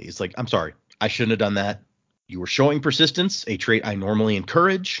shockingly, is like, I'm sorry, I shouldn't have done that. You were showing persistence, a trait I normally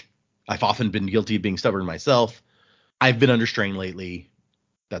encourage. I've often been guilty of being stubborn myself. I've been under strain lately.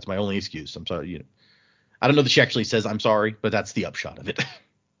 That's my only excuse. I'm sorry. I don't know that she actually says I'm sorry, but that's the upshot of it.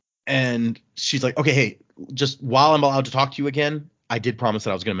 And she's like, okay, hey, just while I'm allowed to talk to you again, I did promise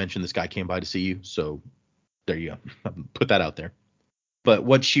that I was going to mention this guy came by to see you. So there you go. Put that out there. But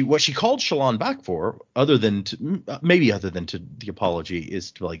what she called Shallan back for, other than to the apology,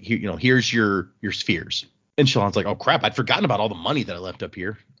 is to like, here's your spheres. And Shallan's like, oh crap, I'd forgotten about all the money that I left up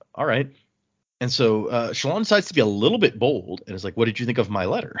here. All right. And so Shallan decides to be a little bit bold and is like, what did you think of my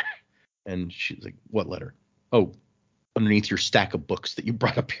letter? And she's like, what letter? Oh, underneath your stack of books that you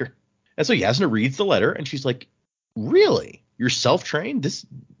brought up here. And so Yasna reads the letter and she's like, really? You're self-trained?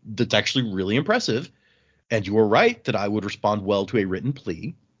 That's actually really impressive. And you were right that I would respond well to a written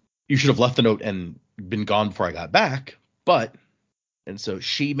plea. You should have left the note and been gone before I got back. And so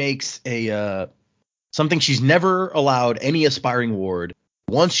she makes something she's never allowed any aspiring ward.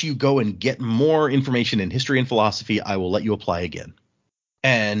 Once you go and get more information in history and philosophy, I will let you apply again.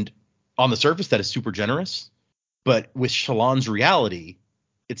 And on the surface, that is super generous. But with Shallan's reality,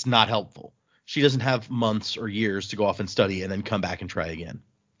 it's not helpful. She doesn't have months or years to go off and study and then come back and try again.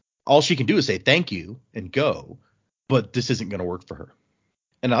 All she can do is say thank you and go, but this isn't going to work for her.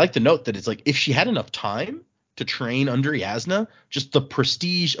 And I like to note that it's like if she had enough time to train under Yasna, just the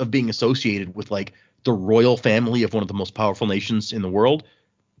prestige of being associated with like the royal family of one of the most powerful nations in the world,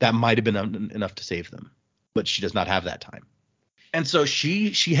 that might have been enough to save them. But she does not have that time. And so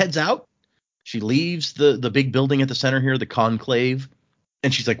she heads out. She leaves the big building at the center here, the conclave,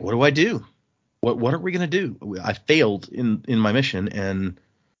 and she's like, what do I do? What are we going to do? I failed in my mission. And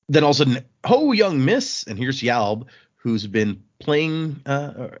then all of a sudden, oh, young miss. And here's Yalb, who's been playing,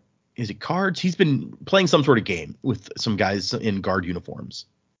 is it cards? He's been playing some sort of game with some guys in guard uniforms.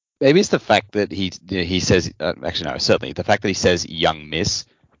 Maybe it's the fact that he says, actually, no, certainly the fact that he says young miss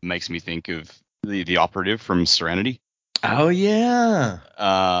makes me think of the operative from Serenity. Oh, yeah.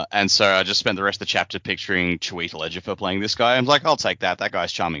 And so I just spent the rest of the chapter picturing Chiwetel Ejiofor playing this guy. I'm like, I'll take that. That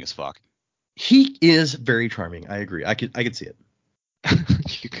guy's charming as fuck. He is very charming. I agree. I could see it.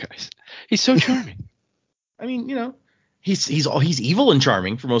 You guys. He's so charming. I mean, he's evil and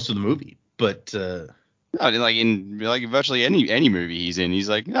charming for most of the movie, but no, like in virtually any movie he's in, he's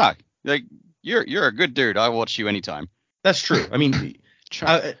like, nah, like you're a good dude. I'll watch you anytime. That's true. I mean,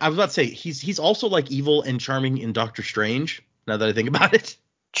 I was about to say he's also like evil and charming in Doctor Strange. Now that I think about it,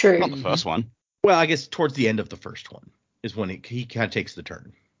 True. Not the first one. well, I guess towards the end of the first one is when he kind of takes the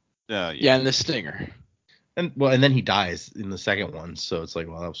turn. Yeah, and the stinger. And then he dies in the second one, so it's like,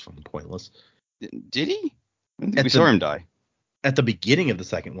 well, that was fucking pointless. Did he? I don't think we saw him die. At the beginning of the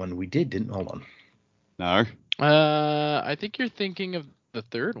second one, we didn't. Hold on. No. I think you're thinking of the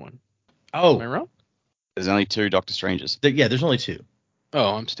third one. Oh, Am I wrong? There's only 2 Doctor Stranges. There's only 2.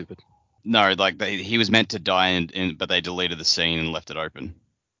 Oh, I'm stupid. No, like he was meant to die, but they deleted the scene and left it open.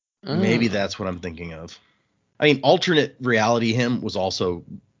 Maybe that's what I'm thinking of. I mean, alternate reality him was also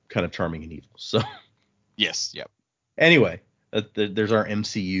kind of charming and evil. So Yes. Yep. anyway, there's our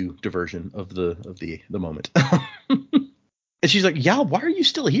MCU diversion of the moment. And she's like, yeah, why are you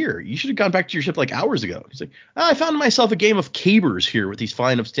still here? You should have gone back to your ship like hours ago. He's like, I found myself a game of cabers here with these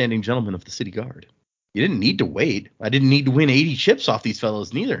fine upstanding gentlemen of the city guard. You didn't need to wait. I didn't need to win 80 chips off these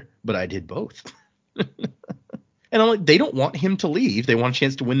fellows neither, but I did both. And I'm like, they don't want him to leave. They want a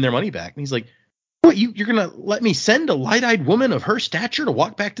chance to win their money back. And he's like, what, you're going to let me send a light-eyed woman of her stature to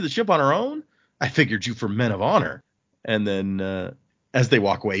walk back to the ship on her own? I figured you for men of honor. And then as they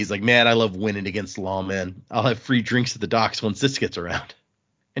walk away, he's like, man, I love winning against lawmen. I'll have free drinks at the docks once this gets around.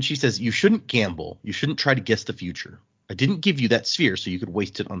 And she says, you shouldn't gamble. You shouldn't try to guess the future. I didn't give you that sphere so you could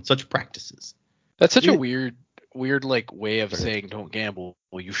waste it on such practices. That's such a weird like way of saying don't gamble.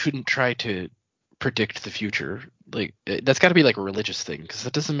 Well, you shouldn't try to predict the future. Like that's got to be like a religious thing because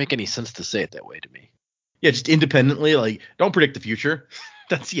that doesn't make any sense to say it that way to me. Yeah, just independently, like don't predict the future.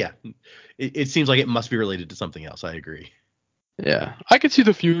 That's It seems like it must be related to something else. I agree. Yeah, I can see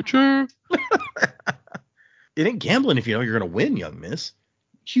the future. It ain't gambling if you know you're gonna win, young miss.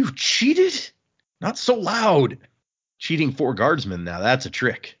 You cheated? Not so loud. Cheating 4 guardsmen now, that's a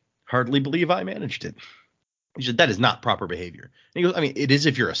trick. Hardly believe I managed it. He said, that is not proper behavior. And he goes, I mean, it is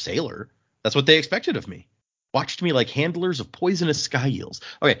if you're a sailor. That's what they expected of me. Watched me like handlers of poisonous sky eels.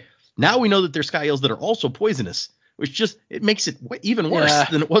 Okay, now we know that there's sky eels that are also poisonous, which just, it makes it even worse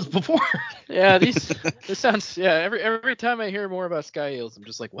than it was before. Yeah, this sounds, every time I hear more about sky eels, I'm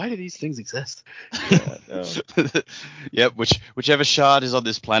just like, why do these things exist? Yeah, no. Yep, whichever shard is on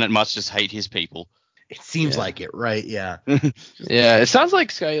this planet must just hate his people. It seems like it, right? Yeah. Yeah, it sounds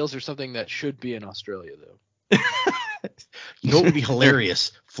like sky eels are something that should be in Australia, though. You know what would be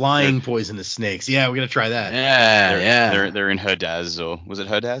hilarious? Flying poisonous snakes. Yeah, we're gonna try that. They're in her Daz, or was it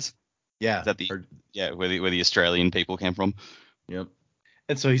her Daz? Yeah. Is that where the Australian people came from? Yep.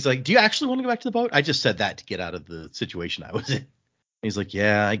 And so he's like, "Do you actually want to go back to the boat?" I just said that to get out of the situation I was in. And he's like,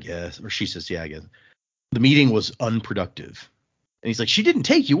 "Yeah, I guess." Or she says, "Yeah, I guess." The meeting was unproductive. And he's like, "She didn't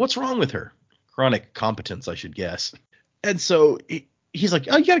take you. What's wrong with her?" Chronic competence, I should guess. And so he's like,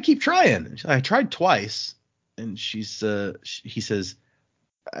 "Oh, you got to keep trying." I tried twice. And he says,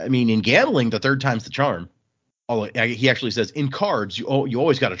 "I mean, in gambling, the third time's the charm." He actually says, "In cards, you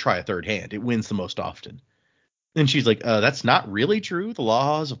always got to try a third hand. It wins the most often." And she's like, "That's not really true. The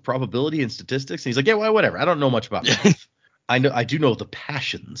laws of probability and statistics." And he's like, "Yeah, well, whatever. I don't know much about math. I do know the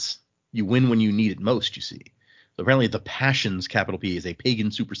passions. You win when you need it most, you see." So apparently the passions, capital P, is a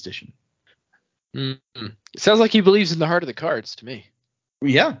pagan superstition. Mm-hmm. It sounds like he believes in the heart of the cards to me.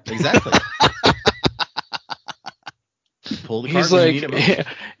 Yeah, exactly. You pull the card when you need it most.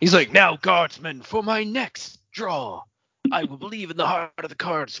 He's like, "Now, guardsmen, for my next draw, I will believe in the heart of the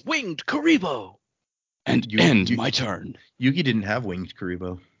cards. Winged Karibo." And my turn. Yugi didn't have winged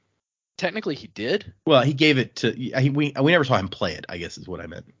Karibo. Technically, he did. Well, he gave it to we never saw him play it, I guess is what I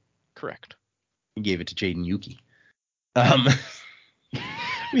meant. Correct. He gave it to Jaden Yuki.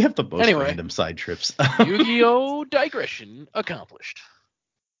 We have the most random side trips. Yu-Gi-Oh! Digression accomplished.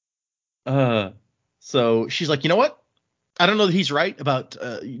 So she's like, "You know what? I don't know that he's right about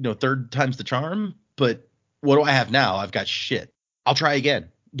third time's the charm, but what do I have now? I've got shit. I'll try again."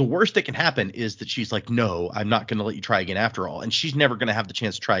 The worst that can happen is that she's like, "No, I'm not going to let you try again after all." And she's never going to have the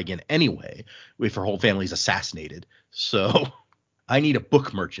chance to try again anyway if her whole family's assassinated. So I need a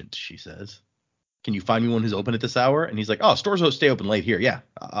book merchant, she says. "Can you find me one who's open at this hour?" And he's like, "Oh, stores will stay open late here. Yeah,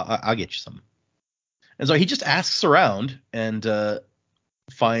 I'll get you some." And so he just asks around and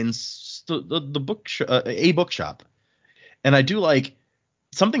finds the bookshop. And I do like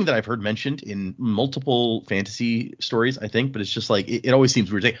something that I've heard mentioned in multiple fantasy stories, I think, but it's just like it always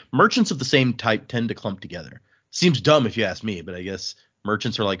seems weird. Merchants of the same type tend to clump together. Seems dumb if you ask me, but I guess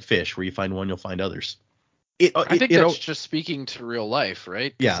merchants are like fish. Where you find one, you'll find others. I think that's just speaking to real life,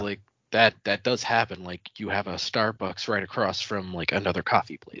 right? Yeah. Like that does happen. Like you have a Starbucks right across from like another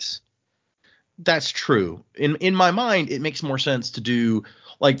coffee place. That's true. In my mind, it makes more sense to do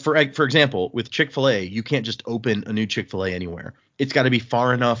like for example, with Chick-fil-A, you can't just open a new Chick-fil-A anywhere. It's got to be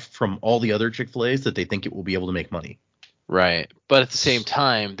far enough from all the other Chick-fil-A's that they think it will be able to make money. Right. But at the same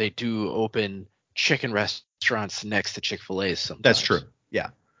time, they do open chicken restaurants next to Chick-fil-A's sometimes. That's true. Yeah.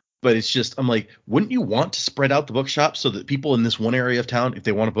 But it's just, I'm like, wouldn't you want to spread out the bookshop so that people in this one area of town, if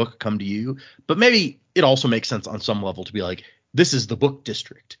they want a book, come to you? But maybe it also makes sense on some level to be like, this is the book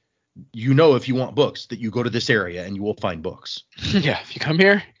district. You know, if you want books, that you go to this area and you will find books. Yeah, if you come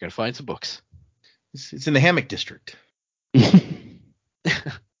here, you're going to find some books. It's in the hammock district.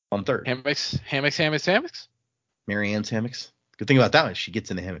 On third. Hammocks. Mary Ann's hammocks. Good thing about that one is she gets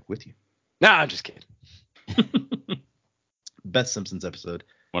in the hammock with you. Nah, I'm just kidding. Best Simpsons episode.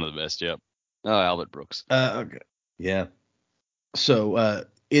 One of the best, yep. Oh, Albert Brooks. Okay. Yeah. So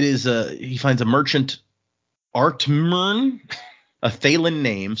it is he finds a merchant, Artmern, a Thalen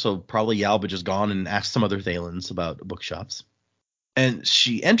name, so probably Yalba just gone and asked some other Thalens about bookshops. And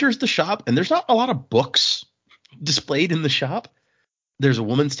she enters the shop, and there's not a lot of books displayed in the shop. There's a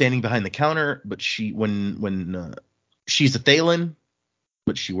woman standing behind the counter, but when she's a Thalen,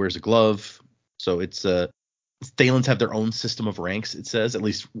 but she wears a glove. So it's Thalens have their own system of ranks, it says. At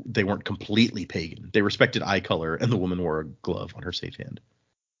least they weren't completely pagan. They respected eye color, and the woman wore a glove on her safe hand.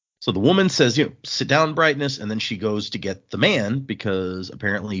 So the woman says, "Sit down, Brightness," and then she goes to get the man because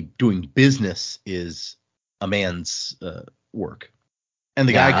apparently doing business is a man's work. And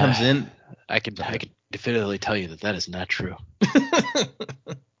the guy comes in. I can definitively tell you that is not true.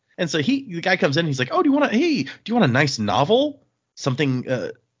 And so the guy comes in. And he's like, "Oh, do you want a nice novel? Something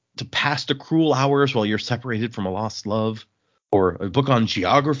to pass the cruel hours while you're separated from a lost love, or a book on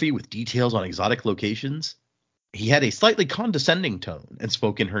geography with details on exotic locations?" He had a slightly condescending tone and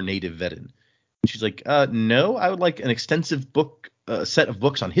spoke in her native Vedin. She's like, "No, I would like an extensive set of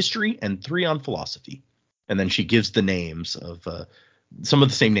books on history and 3 on philosophy." And then she gives the names of some of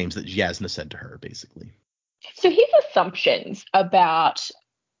the same names that Yasna said to her, basically. So his assumptions about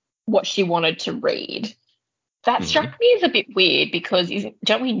what she wanted to read, that struck me as a bit weird because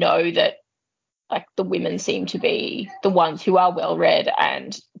don't we know that like the women seem to be the ones who are well read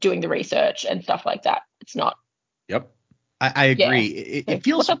and doing the research and stuff like that? It's not. Yep. I agree. Yeah. It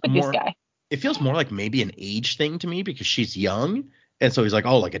feels What's up with more. This guy? It feels more like maybe an age thing to me because she's young, and so he's like,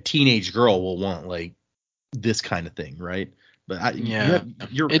 "Oh, like a teenage girl will want like this kind of thing, right?" But Yeah.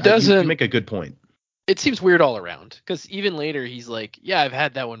 you make a good point. it seems weird all around. Because even later, he's like, yeah, I've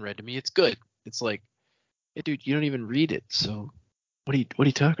had that one read to me. It's good. It's like, hey, dude, you don't even read it. So what are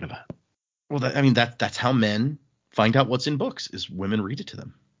you talking about? Well, that's how men find out what's in books, is women read it to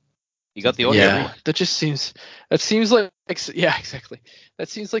them. You got the audio. Yeah, that seems like yeah, exactly. That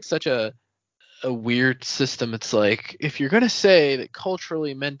seems like such a weird system. It's like, if you're gonna say that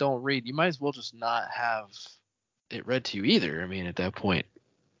culturally men don't read, you might as well just not have it read to you either. I mean, at that point,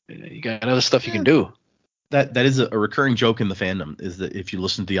 you got other stuff you can do. That is a recurring joke in the fandom, is that if you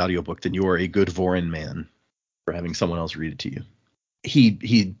listen to the audiobook, then you are a good Vorin man for having someone else read it to you.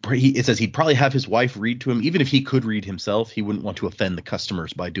 It says he'd probably have his wife read to him. Even if he could read himself, he wouldn't want to offend the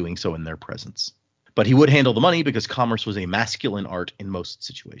customers by doing so in their presence. But he would handle the money because commerce was a masculine art in most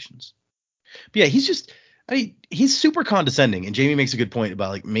situations. But yeah, he's super condescending, and Jamie makes a good point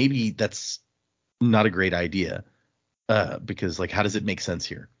about, like, maybe that's not a great idea, because, like, how does it make sense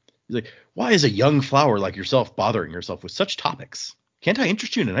here? He's like, why is a young flower like yourself bothering yourself with such topics? Can't I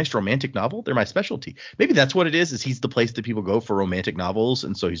interest you in a nice romantic novel? They're my specialty. Maybe that's what it is he's the place that people go for romantic novels,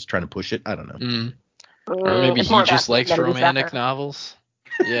 and so he's trying to push it. I don't know. Or maybe It's he more just about likes getting romantic better. novels.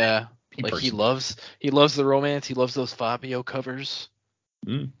 Yeah. Like he loves the romance. He loves those Fabio covers.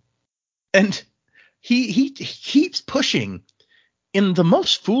 And he keeps pushing in the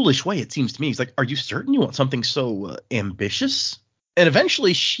most foolish way, it seems to me. He's like, are you certain you want something so ambitious? And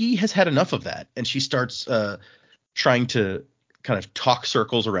eventually she has had enough of that, and she starts trying to kind of talk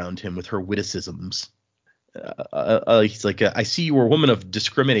circles around him with her witticisms. He's like, I see you were a woman of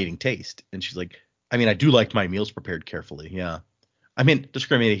discriminating taste. And she's like, I mean, I do like my meals prepared carefully. Yeah. I mean,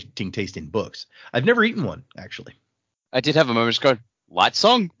 discriminating taste in books. I've never eaten one, actually. I did have a moment just going, light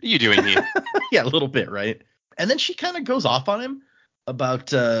song? What are you doing here? Yeah, a little bit, right? And then she kind of goes off on him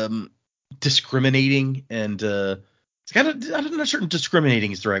about discriminating, and I'm not certain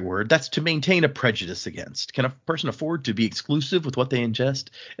discriminating is the right word. That's to maintain a prejudice against. Can a person afford to be exclusive with what they ingest?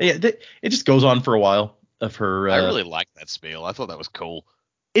 And yeah, it just goes on for a while of her. I really liked that spiel. I thought that was cool.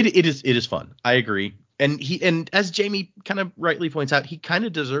 It is fun. I agree. And as Jamie kind of rightly points out, he kind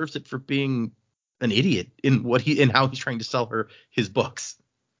of deserves it for being an idiot in how he's trying to sell her his books.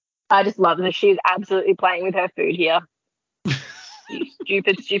 I just love that she's absolutely playing with her food here. You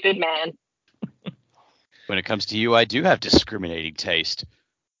stupid man. When it comes to you, I do have discriminating taste.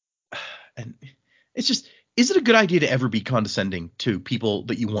 And it's just, is it a good idea to ever be condescending to people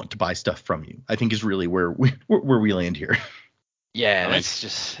that you want to buy stuff from you? I think is really where we land here. Yeah,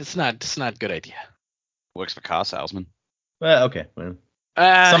 it's not a good idea. Works for car salesman. Well, okay. Well,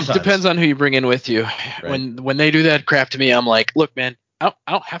 depends on who you bring in with you. Right. When they do that crap to me, I'm like, look, man, I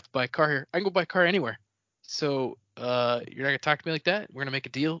don't have to buy a car here. I can go buy a car anywhere. So you're not gonna talk to me like that. We're gonna make a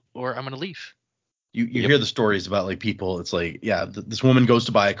deal, or I'm gonna leave. You hear the stories about, like, people. It's like, yeah, this woman goes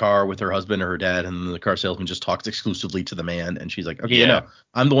to buy a car with her husband or her dad, and the car salesman just talks exclusively to the man, and she's like, okay, no,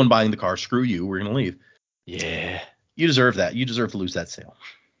 I'm the one buying the car. Screw you. We're gonna leave. Yeah. You deserve that. You deserve to lose that sale.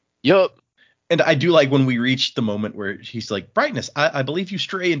 Yup. And I do like when we reach the moment where he's like, Brightness, I believe you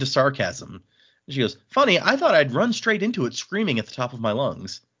stray into sarcasm. And she goes, funny, I thought I'd run straight into it screaming at the top of my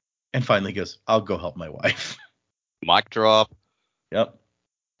lungs. And finally goes, I'll go help my wife. Mic drop. Yep.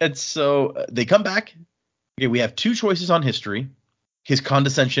 And so they come back. Okay, we have two choices on history. His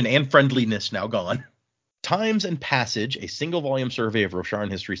condescension and friendliness now gone. Times and Passage, a single-volume survey of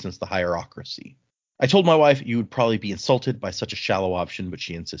Rosharan history since the hierocracy. I told my wife you would probably be insulted by such a shallow option, but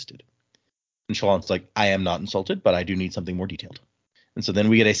she insisted. And Shallan's like, I am not insulted, but I do need something more detailed. And so then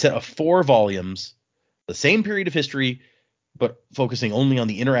we get a set of 4 volumes, the same period of history, but focusing only on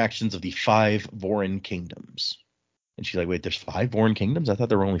the interactions of the 5 Vorin kingdoms. And she's like, wait, there's 5 Vorin kingdoms? I thought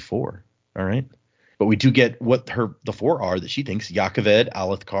there were only 4. All right. But we do get what the 4 are that she thinks: Yakoved,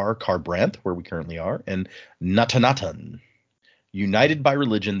 Alethkar, Kharbranth, where we currently are, and Natanatan. United by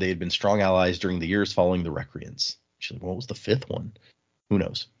religion, they had been strong allies during the years following the Recreants. She's like, what was the 5th one? Who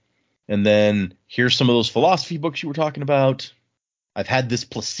knows? And then here's some of those philosophy books you were talking about. I've had this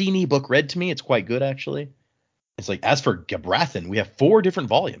Placini book read to me. It's quite good, actually. It's like, as for Gabrathan, we have 4 different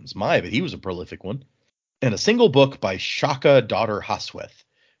volumes. But he was a prolific one. And a single book by Shaka, daughter Hasweth.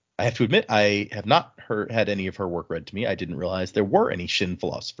 I have to admit, I have not had any of her work read to me. I didn't realize there were any Shin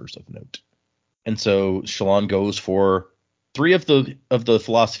philosophers of note. And so Shallan goes for 3 of the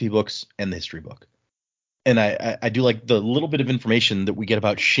philosophy books and the history book. And I do like the little bit of information that we get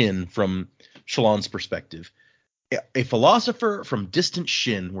about Shin from Shallan's perspective. A philosopher from distant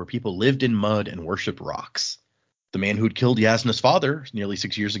Shin, where people lived in mud and worshipped rocks. The man who'd killed Yasna's father nearly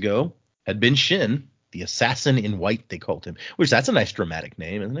 6 years ago had been Shin, the assassin in white, they called him. Which, that's a nice dramatic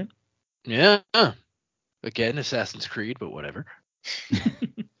name, isn't it? Yeah. Again, Assassin's Creed, but whatever.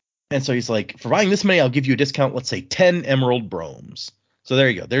 And so he's like, for buying this many, I'll give you a discount, let's say 10 emerald bromes. So there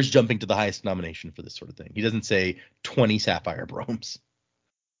you go. There's jumping to the highest denomination for this sort of thing. He doesn't say 20 sapphire bromes.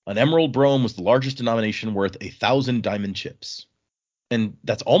 An emerald brome was the largest denomination, worth 1,000 diamond chips. And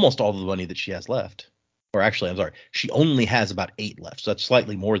that's almost all the money that she has left. Or actually, I'm sorry, she only has about 8 left. So that's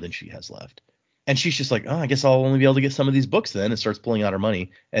slightly more than she has left. And she's just like, oh, I guess I'll only be able to get some of these books then, and starts pulling out her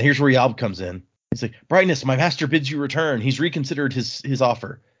money. And here's where Yob comes in. He's like, Brightness, my master bids you return. He's reconsidered his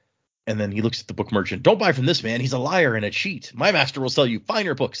offer. And then he looks at the book merchant. Don't buy from this man. He's a liar and a cheat. My master will sell you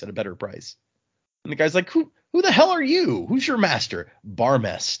finer books at a better price. And the guy's like, who the hell are you? Who's your master?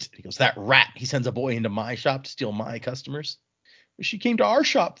 Barmest. He goes, that rat. He sends a boy into my shop to steal my customers. She came to our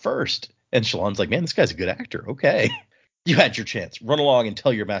shop first. And Shallan's like, man, this guy's a good actor. Okay. You had your chance. Run along and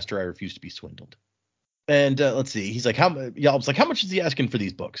tell your master I refuse to be swindled. And let's see. He's like, Yalb's like, how much is he asking for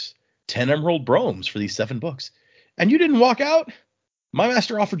these books? 10 emerald bromes for these 7 books. And you didn't walk out? My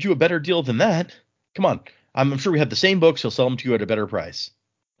master offered you a better deal than that. Come on. I'm sure we have the same books. He'll sell them to you at a better price.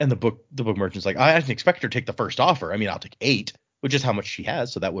 And the book merchant's like, I didn't expect her to take the first offer. I mean, I'll take 8, which is how much she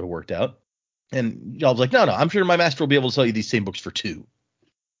has. So that would have worked out. And Yalb's like, no, I'm sure my master will be able to sell you these same books for 2.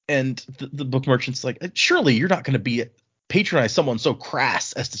 And the book merchant's like, surely you're not going to patronize someone so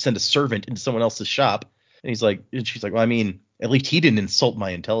crass as to send a servant into someone else's shop. And she's like, well, I mean, at least he didn't insult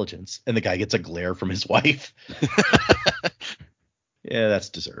my intelligence. And the guy gets a glare from his wife. Yeah, that's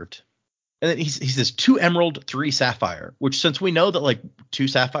deserved. And then he says 2 emerald, 3 sapphire, which, since we know that like 2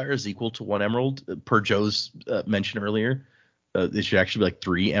 sapphire is equal to 1 emerald per Joe's mention earlier, it should actually be like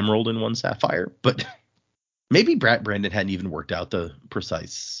 3 emerald and 1 sapphire. But maybe Brandon hadn't even worked out the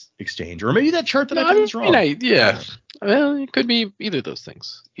precise exchange, or maybe that chart that I found is wrong. Well, it could be either of those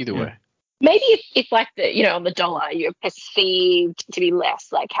things. Either way. Maybe if like on the dollar, you're perceived to be less,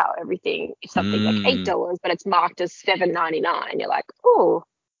 like how if something like $8, but it's marked as $7.99, you're like, oh,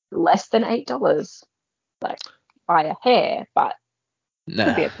 less than $8, like by a hair, but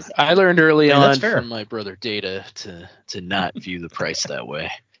nah. I learned early on from my brother Data to not view the price that way.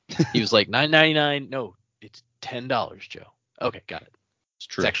 He was like $9.99. No, it's $10, Joe. Okay, got it. It's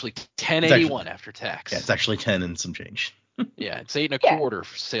true. It's actually $10.81 after tax. Yeah, it's actually 10 and some change. Yeah, it's 8.25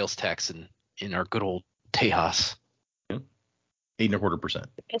 for sales tax in our good old Tejas. 8.25%.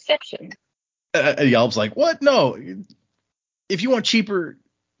 Perception. Yalb's like, what? No. If you want cheaper,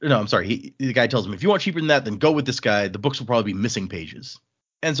 no, I'm sorry. The guy tells him, if you want cheaper than that, then go with this guy. The books will probably be missing pages.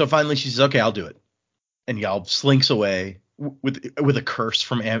 And so finally she says, okay, I'll do it. And Yalb slinks away with a curse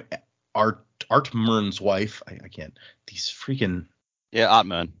from Artmern's wife. I can't. These freaking. Yeah,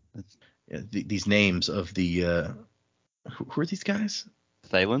 Artmern. These names of the. Who are these guys?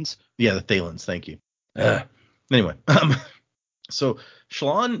 Thalens? Yeah, the Thalens. Thank you. Anyway, so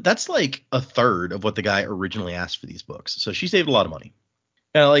Shallan, that's like a third of what the guy originally asked for these books. So she saved a lot of money.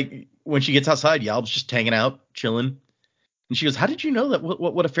 And like when she gets outside, Yalb's just hanging out, chilling. And she goes, how did you know that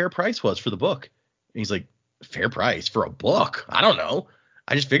what a fair price was for the book? And he's like, fair price for a book? I don't know.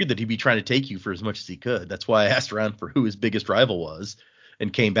 I just figured that he'd be trying to take you for as much as he could. That's why I asked around for who his biggest rival was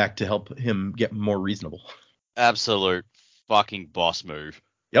and came back to help him get more reasonable. Absolute fucking boss move.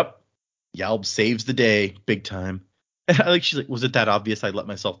 Yep. Yalb saves the day big time. And she's like, was it that obvious I let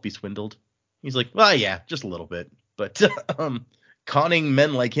myself be swindled? He's like, well, yeah, just a little bit. But conning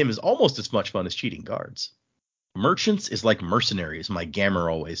men like him is almost as much fun as cheating guards. Merchants is like mercenaries, my Gammer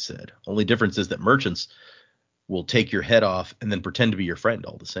always said. Only difference is that merchants will take your head off and then pretend to be your friend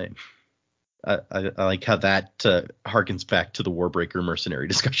all the same. I like how that harkens back to the Warbreaker mercenary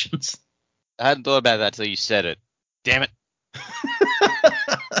discussions. I hadn't thought about that till you said it. Damn it.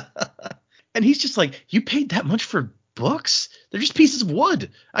 And he's just like, you paid that much for books? They're just pieces of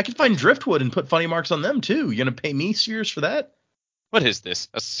wood. I could find driftwood and put funny marks on them too. You gonna pay me serious for that? What is this?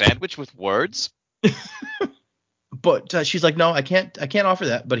 A sandwich with words? But she's like, no, I can't offer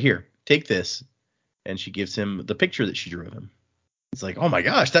that. But here, take this. And she gives him the picture that she drew of him. It's like, oh my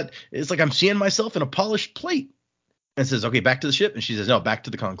gosh, that it's like I'm seeing myself in a polished plate. And says, okay, back to the ship. And she says, no, back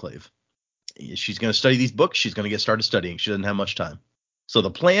to the conclave. She's going to study these books. She's going to get started studying. She doesn't have much time. So the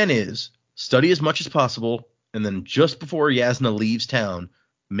plan is study as much as possible. And then just before Yasna leaves town,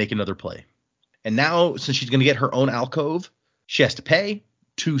 make another play. And now, since she's going to get her own alcove, she has to pay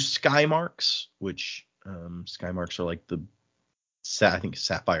 2 sky marks, which sky marks are like I think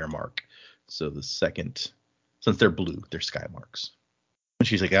sapphire mark. So the second, since they're blue, they're sky marks. And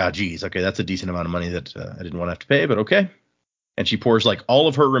she's like, geez, okay, that's a decent amount of money that I didn't want to have to pay, but okay. And she pours like all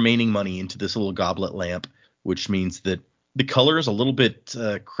of her remaining money into this little goblet lamp, which means that the color is a little bit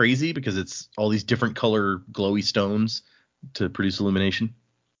crazy because it's all these different color glowy stones to produce illumination.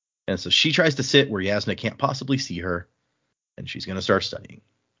 And so she tries to sit where Yasna can't possibly see her, and she's going to start studying.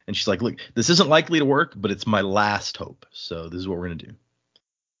 And she's like, look, this isn't likely to work, but it's my last hope. So this is what we're going to do.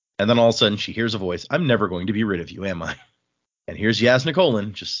 And then all of a sudden she hears a voice. I'm never going to be rid of you, am I? And here's Yasna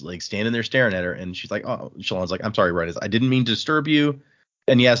Colon just like standing there staring at her. And she's like, oh, Shallan's like, I'm sorry, Rhaenys. I didn't mean to disturb you.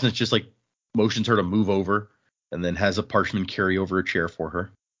 And Yasna just like motions her to move over and then has a parchment carry over a chair for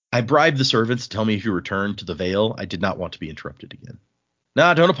her. I bribed the servants to tell me if you returned to the Vale. I did not want to be interrupted again.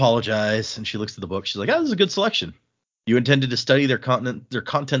 Nah, don't apologize. And she looks at the book. She's like, oh, this is a good selection. You intended to study their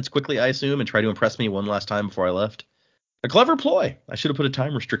contents quickly, I assume, and try to impress me one last time before I left. A clever ploy. I should have put a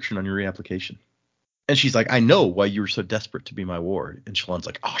time restriction on your reapplication. And she's like, I know why you were so desperate to be my ward. And Shallan's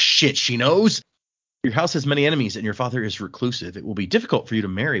like, oh, shit, she knows. Your house has many enemies and your father is reclusive. It will be difficult for you to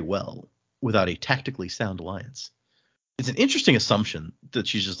marry well without a tactically sound alliance. It's an interesting assumption that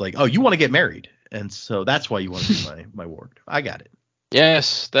she's just like, oh, you want to get married. And so that's why you want to be my ward. I got it.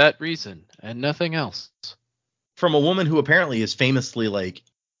 Yes, that reason and nothing else. From a woman who apparently is famously like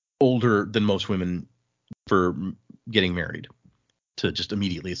older than most women for getting married. To just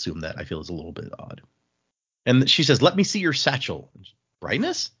immediately assume that, I feel, is a little bit odd. And she says, let me see your satchel.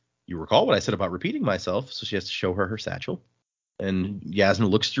 Brightness? You recall what I said about repeating myself, so she has to show her satchel. And Yasna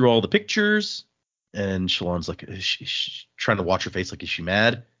looks through all the pictures, and Shallan's like, she's trying to watch her face, like, is she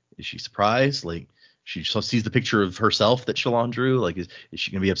mad? Is she surprised? Like, she sees the picture of herself that Shallan drew. Like, is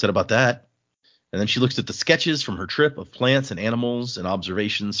she going to be upset about that? And then she looks at the sketches from her trip of plants and animals and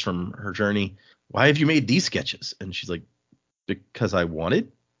observations from her journey. Why have you made these sketches? And she's like, because I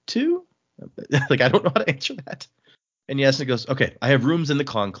wanted to? Like, I don't know how to answer that. And Yasna goes, okay, I have rooms in the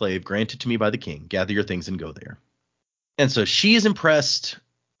conclave granted to me by the king. Gather your things and go there. And so she is impressed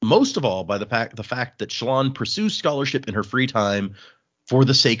most of all by the fact that Shallan pursues scholarship in her free time for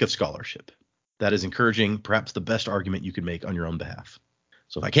the sake of scholarship. That is encouraging, perhaps the best argument you could make on your own behalf.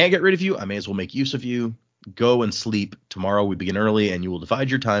 So if I can't get rid of you, I may as well make use of you. Go and sleep. Tomorrow we begin early, and you will divide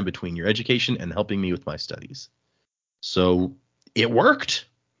your time between your education and helping me with my studies. So it worked.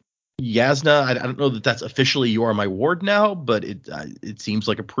 Yasna, I don't know that that's officially you are my ward now, but it seems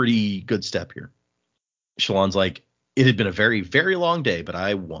like a pretty good step here. Shallan's like, it had been a very, very long day, but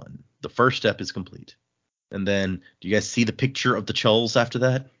I won. The first step is complete. And then, do you guys see the picture of the Chulls after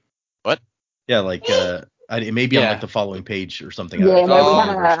that? What? Yeah, like it may be on like the following page or something. Yeah,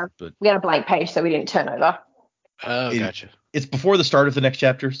 no, we had a blank page, so we didn't turn over. Oh, gotcha. It's before the start of the next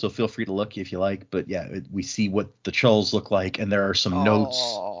chapter, so feel free to look if you like. But yeah, we see what the Chulls look like, and there are some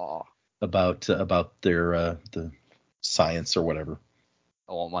notes about their the science or whatever.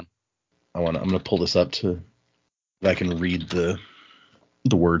 I want one. I'm gonna pull this up so I can read the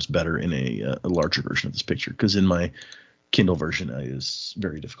words better in a larger version of this picture, because in my Kindle version it is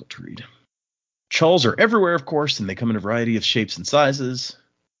very difficult to read. Chulls are everywhere, of course, and they come in a variety of shapes and sizes.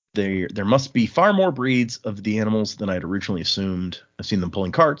 There must be far more breeds of the animals than I had originally assumed. I've seen them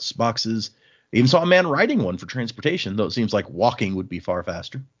pulling carts, boxes. I even saw a man riding one for transportation, though it seems like walking would be far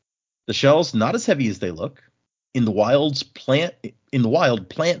faster. The shells, not as heavy as they look. In the wild,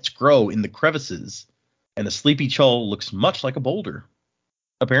 plants grow in the crevices, and a sleepy chull looks much like a boulder.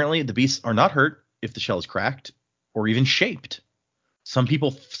 Apparently, the beasts are not hurt if the shell is cracked or even shaped. Some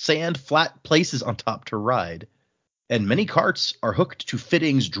people sand flat places on top to ride. And many carts are hooked to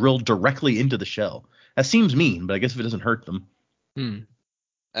fittings drilled directly into the shell. That seems mean, but I guess if it doesn't hurt them. I mean,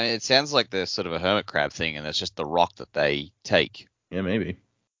 it sounds like they're sort of a hermit crab thing, and it's just the rock that they take. Yeah, maybe.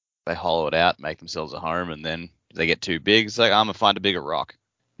 They hollow it out, make themselves a home, and then if they get too big, it's like, I'm going to find a bigger rock.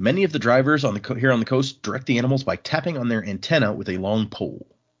 Many of the drivers here on the coast direct the animals by tapping on their antenna with a long pole.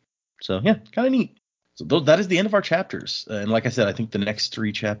 So, yeah, kind of neat. So that is the end of our chapters. And like I said, I think the next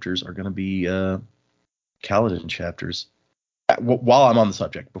 3 chapters are going to be Kaladin chapters. While I'm on the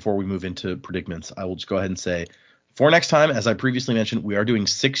subject, before we move into predicaments, I will just go ahead and say, for next time, as I previously mentioned, we are doing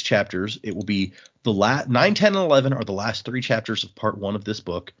 6 chapters. It will be the 9, 10, and 11 are the last 3 chapters of part 1 of this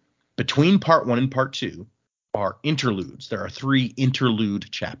book. Between part 1 and part 2 are interludes. There are 3 interlude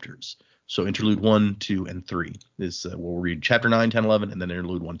chapters. So interlude 1, 2, and 3 is we'll read chapter 9, 10, 11, and then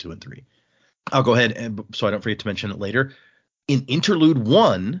interlude 1, 2, and 3. I'll go ahead and so I don't forget to mention it later. In interlude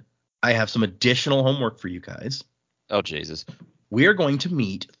 1, I have some additional homework for you guys. Oh, Jesus. We are going to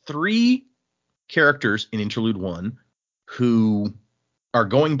meet 3 characters in interlude 1 who are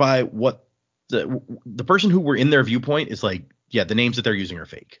going by what the person who were in their viewpoint is like, yeah, the names that they're using are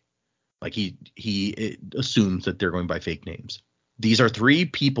fake. Like he assumes that they're going by fake names. These are 3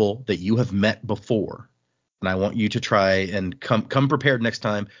 people that you have met before. And I want you to try and come prepared next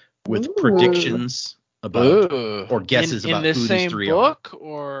time with predictions about or guesses about who these 3 book,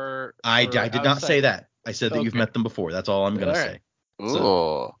 are. I did not say that. I said that you've met them before. That's all I'm going to say.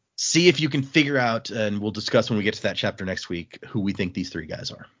 So see if you can figure out, and we'll discuss when we get to that chapter next week, who we think these 3 guys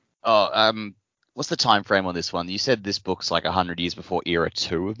are. What's the time frame on this one? You said this book's like 100 years before Era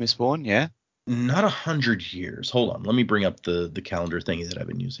 2 of Mistborn, yeah? Not 100 years. Hold on. Let me bring up the calendar thingy that I've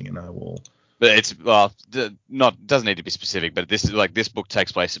been using, and I will. But it's doesn't need to be specific, but this book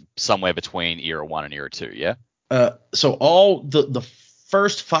takes place somewhere between Era 1 and Era 2, yeah? So all the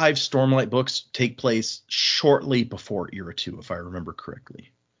first 5 Stormlight books take place shortly before Era 2, if I remember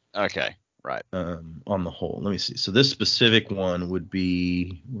correctly. Okay, right. On the whole, let me see. So this specific one would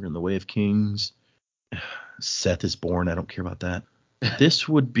be we're in the Way of Kings. Seth is born. I don't care about that. This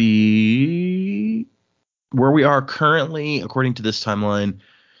would be where we are currently, according to this timeline,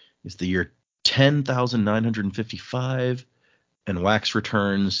 is the year 10,955, and Wax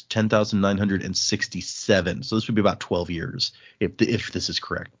returns 10,967. So this would be about 12 years, if this is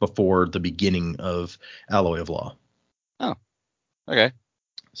correct, before the beginning of Alloy of Law. Oh, okay.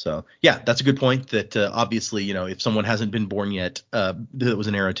 So yeah, that's a good point. That obviously, if someone hasn't been born yet, that was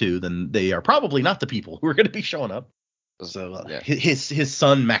in Era 2, then they are probably not the people who are going to be showing up. So Yeah. his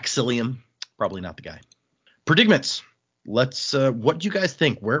son Maxilium, probably not the guy. Predicaments. Let's. What do you guys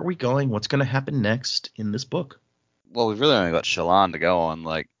think? Where are we going? What's going to happen next in this book? Well, we've really only got Shallan to go on.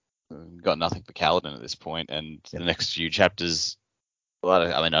 Like, we've got nothing for Kaladin at this point, and the next few chapters.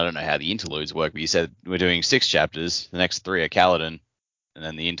 Well, I don't know how the interludes work, but you said we're doing 6 chapters. The next 3 are Kaladin, and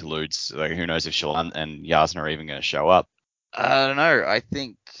then the interludes. Like, who knows if Shallan and Yasna are even going to show up? I don't know. I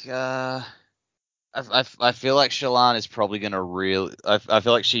think. I feel like Shallan is probably going to really. I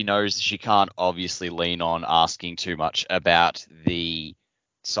feel like she knows she can't obviously lean on asking too much about the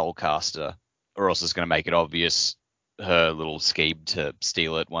Soulcaster, or else it's going to make it obvious her little scheme to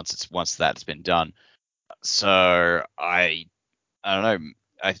steal it once that's been done. So I don't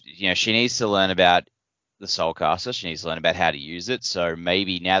know. She needs to learn about the Soulcaster. She needs to learn about how to use it. So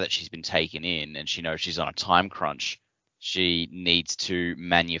maybe now that she's been taken in and she knows she's on a time crunch, she needs to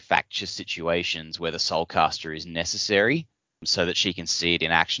manufacture situations where the Soulcaster is necessary so that she can see it in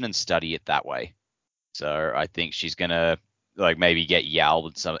action and study it that way. So I think she's going to maybe get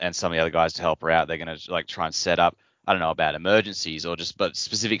Yal and some of the other guys to help her out. They're going to try and set up, I don't know about emergencies but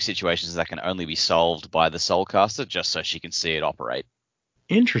specific situations that can only be solved by the Soulcaster just so she can see it operate.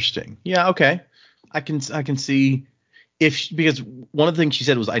 Interesting. Yeah, okay. I can see because one of the things she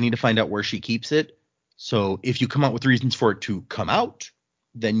said was I need to find out where she keeps it. So if you come out with reasons for it to come out,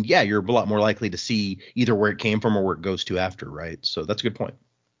 then yeah, you're a lot more likely to see either where it came from or where it goes to after, right? So that's a good point.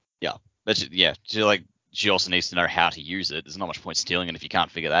 Yeah. But she also needs to know how to use it. There's not much point stealing it if you can't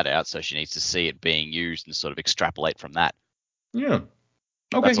figure that out. So she needs to see it being used and sort of extrapolate from that. Yeah.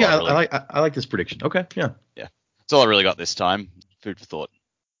 Okay. Yeah, I like this prediction. Okay. Yeah. Yeah. That's all I really got this time. Food for thought.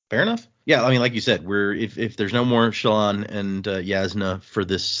 Fair enough. Yeah. I mean, like you said, if there's no more Shallan and Yasna for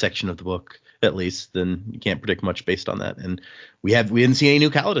this section of the book, at least, then you can't predict much based on that. And we didn't see any new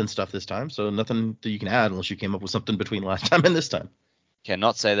Kaladin stuff this time, so nothing that you can add unless you came up with something between last time and this time.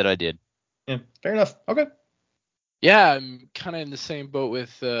 Cannot say that I did. Yeah. Fair enough. Okay. Yeah, I'm kind of in the same boat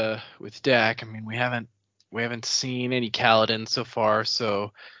with Dak. I mean, we haven't seen any Kaladin so far.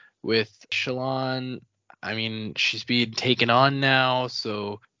 So with Shallan, I mean, she's being taken on now,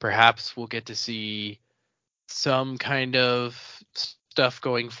 so perhaps we'll get to see some kind of stuff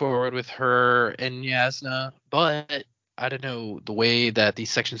going forward with her and Yasna. But I don't know, the way that these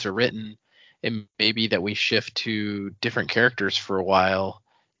sections are written, it may be that we shift to different characters for a while.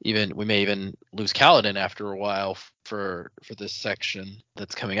 We may even lose Kaladin after a while for this section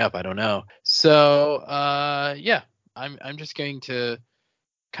that's coming up. I don't know. So yeah, I'm just going to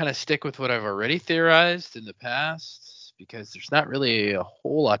kind of stick with what I've already theorized in the past, because there's not really a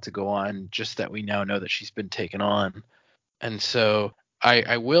whole lot to go on, just that we now know that she's been taken on. And so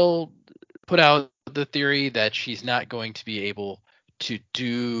I will put out the theory that she's not going to be able to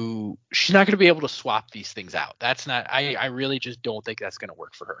swap these things out. That's not, I really just don't think that's going to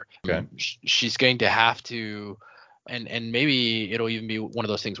work for her. Okay. She's going to have to, and maybe it'll even be one of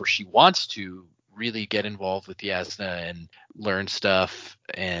those things where she wants to really get involved with Yasna and learn stuff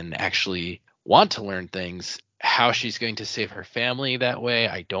and actually want to learn things. How she's going to save her family that way,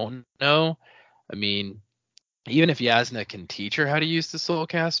 I don't know. I mean, even if Yasna can teach her how to use the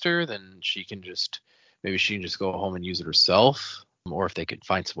Soulcaster, then she can just go home and use it herself, or if they could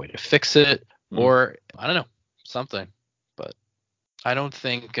find some way to fix it, or I don't know, something. But I don't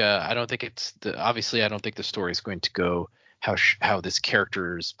think it's obviously I don't think the story is going to go how this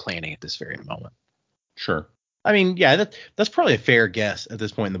character is planning at this very moment. Sure. I mean, yeah, that's probably a fair guess at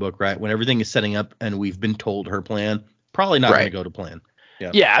this point in the book, right? When everything is setting up and we've been told her plan, probably not going to go to plan.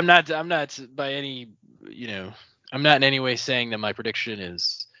 Yeah. Yeah, I'm not by any, I'm not in any way saying that my prediction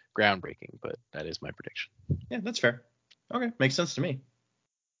is groundbreaking, but that is my prediction. Yeah, that's fair. Okay, makes sense to me.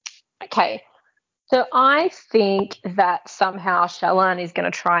 Okay. So I think that somehow Shallan is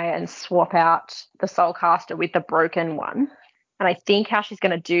going to try and swap out the Soulcaster with the broken one. And I think how she's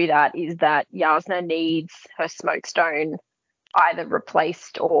going to do that is that Yasna needs her Smokestone either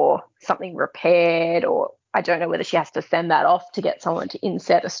replaced or something repaired, or I don't know whether she has to send that off to get someone to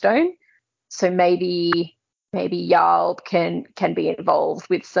inset a stone. So maybe Jarl can be involved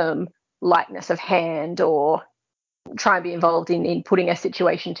with some lightness of hand, or try and be involved in putting a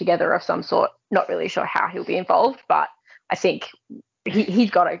situation together of some sort. Not really sure how he'll be involved, but I think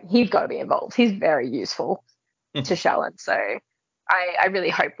he's got to be involved. He's very useful to Shallan. So I really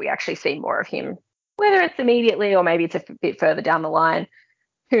hope we actually see more of him, whether it's immediately or maybe it's a bit further down the line.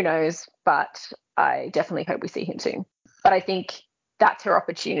 Who knows? But I definitely hope we see him soon. But I think that's her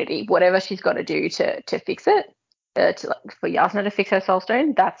opportunity. Whatever she's got to do to fix it, for Yasna to fix her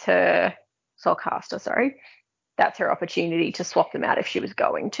Soulstone, that's her Soulcaster, sorry. That's her opportunity to swap them out if she was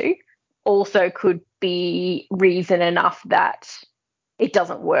going to. Also could be reason enough that it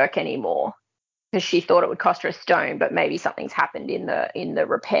doesn't work anymore, because she thought it would cost her a stone, but maybe something's happened in the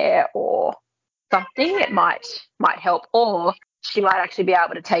repair or something. It might help, or she might actually be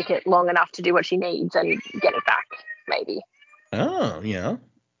able to take it long enough to do what she needs and get it back, maybe. Oh, yeah.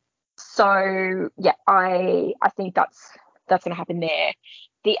 So yeah, I think that's going to happen there.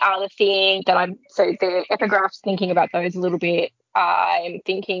 The other thing that the epigraphs, thinking about those a little bit, I'm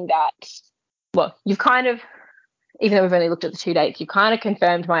thinking that, well, you've kind of, even though we've only looked at the 2 dates, you've kind of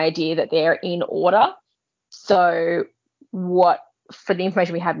confirmed my idea that they're in order. So for the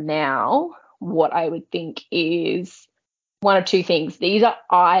information we have now, what I would think is one of two things. These are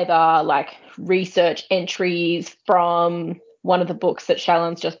either like research entries from one of the books that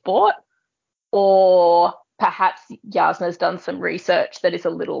Shallan's just bought, or perhaps Yasna's done some research that is a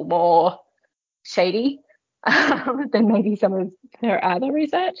little more shady than maybe some of her other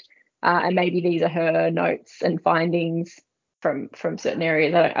research. And maybe these are her notes and findings from certain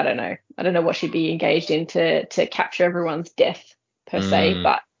areas. I don't know. I don't know what she'd be engaged in to capture everyone's death per se,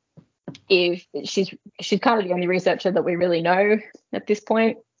 but if she's kind of the only researcher that we really know at this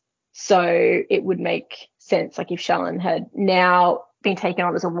point. So it would make sense, like if Shallan had now been taken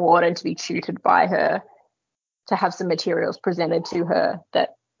on as a ward and to be tutored by her, to have some materials presented to her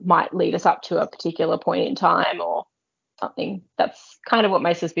that might lead us up to a particular point in time or something. That's kind of what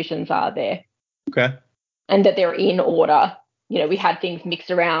my suspicions are there. Okay. And that they're in order. You know, we had things mixed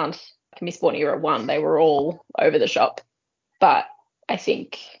around. Mistborn Era 1, they were all over the shop. But I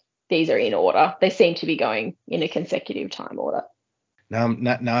think these are in order. They seem to be going in a consecutive time order. Now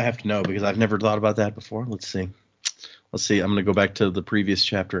I have to know, because I've never thought about that before. Let's see. I'm going to go back to the previous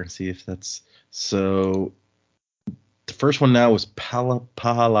chapter and see if that's so. The first one now was Palashivitz,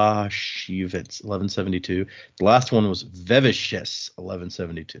 1172. The last one was Vevishes,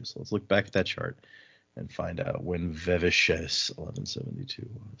 1172. So let's look back at that chart and find out when Vevishes, 1172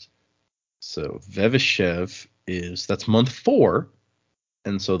 was. So Vevishev that's month 4.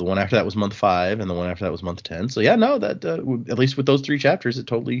 And so the one after that was month 5, and the one after that was month 10. So yeah, no, that at least with those 3 chapters, it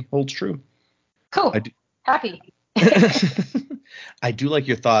totally holds true. Cool. Happy. I do like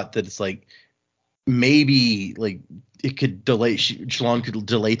your thought that it's like maybe like it could delay. Shallan could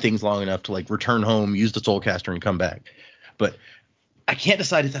delay things long enough to like return home, use the Soulcaster, and come back. But I can't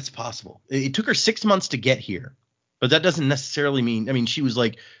decide if that's possible. It took her 6 months to get here, but that doesn't necessarily mean. I mean, she was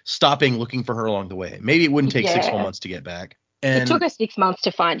like stopping looking for her along the way. Maybe it wouldn't take 6 full months to get back. And it took her 6 months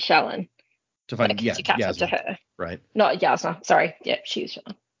to find Shallan. To catch Yasna. Up to her. Right. Not Yasna. Sorry. Yeah, she was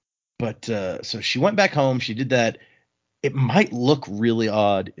Shallan. But so she went back home. She did that. It might look really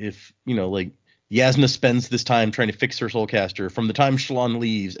odd if, like Yasna spends this time trying to fix her Soulcaster from the time Shallan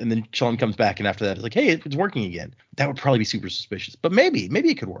leaves, and then Shallan comes back, and after that it's like, hey, it's working again. That would probably be super suspicious. But maybe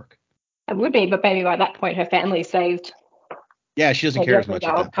it could work. It would be, but maybe by that point her family's saved. Yeah, she doesn't care as much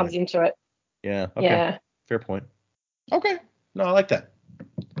at that comes point. into it. Yeah. Okay. Yeah. Fair point. Okay. No, I like that.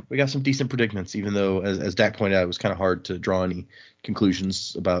 We got some decent predicaments, even though, as Dak pointed out, it was kind of hard to draw any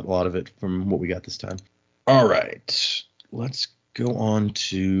conclusions about a lot of it from what we got this time. All right. Let's go on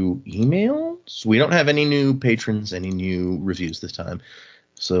to emails. We don't have any new patrons, any new reviews this time.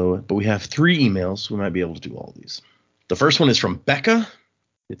 But we have 3 emails. We might be able to do all these. The first one is from Becca.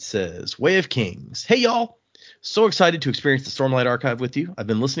 It says, Way of Kings. Hey, y'all. So excited to experience the Stormlight Archive with you. I've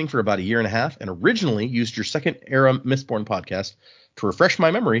been listening for about a year and a half and originally used your second era Mistborn podcast to refresh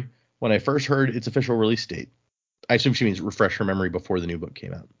my memory when I first heard its official release date. I assume she means refresh her memory before the new book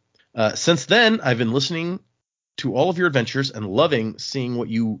came out. Since then, I've been listening to all of your adventures and loving seeing what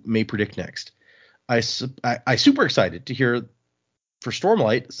you may predict next. I super excited to hear for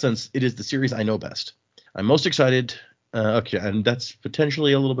Stormlight, since it is the series I know best. I'm most excited Okay, and that's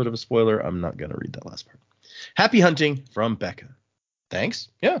potentially a little bit of a spoiler. I'm not going to read that last part. Happy hunting from Becca. Thanks.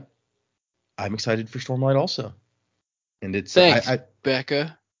 Yeah. I'm excited for Stormlight also. And it's Thanks,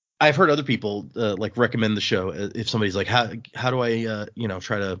 Becca. I've heard other people like recommend the show if somebody's like, how do I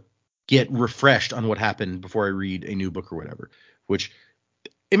try to get refreshed on what happened before I read a new book or whatever, which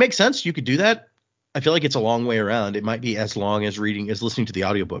it makes sense. You could do that. I feel like it's a long way around. It might be as long as listening to the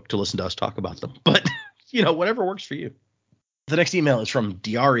audiobook to listen to us talk about them, but whatever works for you. The next email is from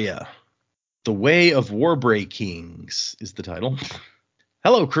Diaria. The Way of Warbreak Kings is the title.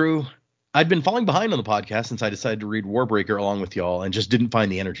 Hello, crew. I'd been falling behind on the podcast since I decided to read Warbreaker along with y'all and just didn't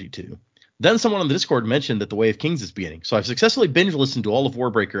find the energy to. Then someone on the Discord mentioned that The Way of Kings is beginning, so I've successfully binge listened to all of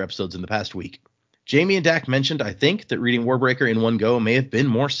Warbreaker episodes in the past week. Jamie and Dak mentioned, I think, that reading Warbreaker in one go may have been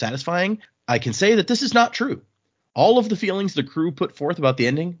more satisfying. I can say that this is not true. All of the feelings the crew put forth about the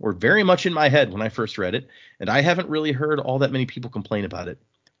ending were very much in my head when I first read it, and I haven't really heard all that many people complain about it.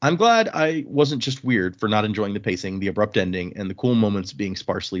 I'm glad I wasn't just weird for not enjoying the pacing, the abrupt ending, and the cool moments being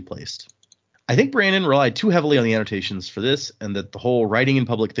sparsely placed. I think Brandon relied too heavily on the annotations for this, and that the whole writing in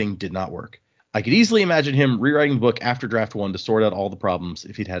public thing did not work. I could easily imagine him rewriting the book after draft 1 to sort out all the problems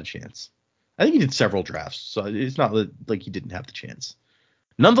if he'd had a chance. I think he did several drafts, so it's not like he didn't have the chance.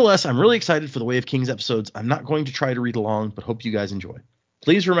 Nonetheless, I'm really excited for the Way of Kings episodes. I'm not going to try to read along, but hope you guys enjoy.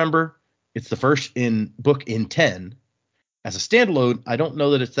 Please remember, it's the first book in 10. As a standalone, I don't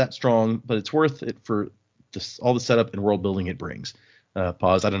know that it's that strong, but it's worth it for all the setup and world building it brings.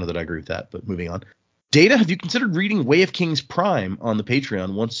 Pause. I don't know that I agree with that, but moving on. Data, have you considered reading Way of Kings Prime on the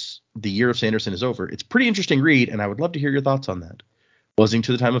Patreon once the year of Sanderson is over? It's a pretty interesting read, and I would love to hear your thoughts on that. Buzzing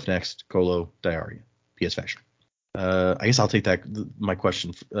to the time of next, Colo Diaria. PS Fashion. I guess I'll take my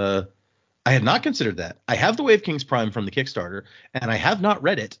question. I had not considered that. I have the Way of Kings Prime from the Kickstarter, and I have not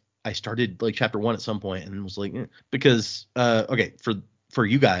read it. I started like chapter 1 at some point and was like, because okay, for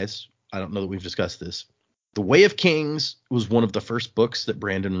you guys, I don't know that we've discussed this. The Way of Kings was one of the first books that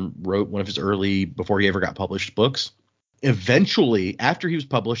Brandon wrote, one of his early, before he ever got published, books. Eventually, after he was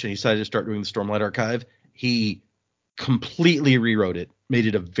published and he decided to start doing the Stormlight Archive, he completely rewrote it, made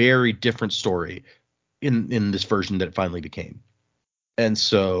it a very different story in this version that it finally became. And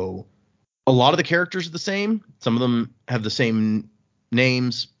so a lot of the characters are the same. Some of them have the same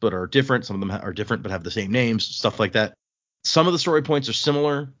names but are different. Some of them are different but have the same names, stuff like that. Some of the story points are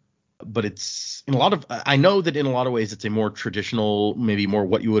similar, but it's I know that in a lot of ways it's a more traditional, maybe more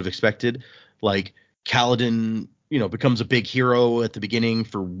what you would have expected. Like Kaladin, becomes a big hero at the beginning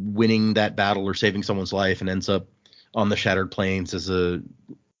for winning that battle or saving someone's life and ends up on the Shattered Plains as a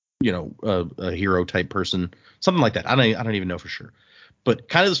hero type person, something like that. I don't even know for sure, but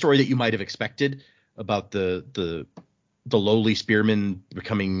kind of the story that you might have expected about the lowly spearman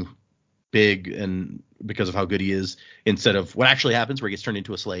becoming big and because of how good he is, instead of what actually happens where he gets turned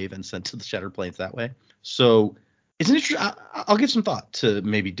into a slave and sent to the Shattered Plains that way. So it's an interesting. I'll give some thought to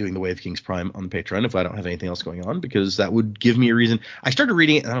maybe doing the Way of Kings Prime on the Patreon if I don't have anything else going on, because that would give me a reason. I started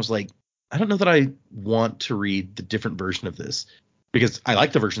reading it and I was like, I don't know that I want to read the different version of this, because I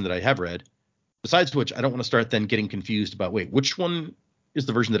like the version that I have read. Besides which, I don't want to start then getting confused about, wait, which one is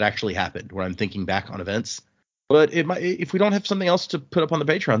the version that actually happened, where I'm thinking back on events. But it might, if we don't have something else to put up on the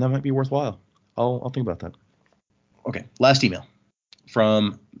Patreon, that might be worthwhile. I'll think about that. Okay, last email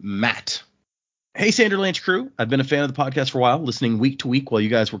from Matt. Hey, Sanderlanche crew. I've been a fan of the podcast for a while, listening week to week while you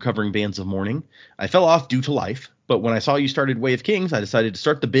guys were covering Bands of Mourning. I fell off due to life, but when I saw you started Way of Kings, I decided to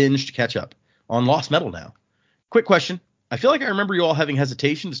start the binge to catch up. On Lost Metal now. Quick question. I feel like I remember you all having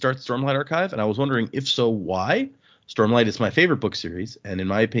hesitation to start the Stormlight Archive, and I was wondering, if so, why? Stormlight is my favorite book series, and in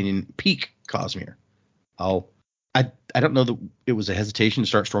my opinion, peak Cosmere. I don't know that it was a hesitation to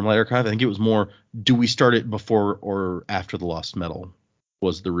start Stormlight Archive. I think it was more, do we start it before or after the Lost Metal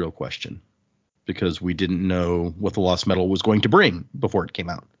was the real question, because we didn't know what the Lost Metal was going to bring before it came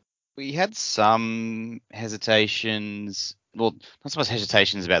out. We had some hesitations. Well, not so much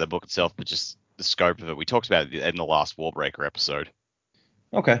hesitations about the book itself, but just the scope of it. We talked about it in the last Warbreaker episode.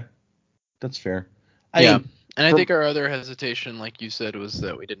 Okay, that's fair. And I think our other hesitation, like you said, was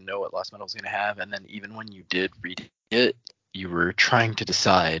that we didn't know what Lost Metal was going to have, and then even when you did read it, you were trying to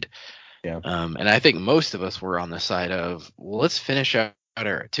decide. Yeah. And I think most of us were on the side of, well, let's finish out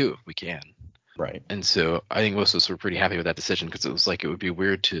Era 2 if we can. Right. And so I think most of us were pretty happy with that decision, because it was like, it would be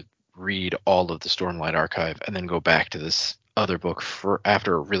weird to read all of the Stormlight Archive and then go back to this other book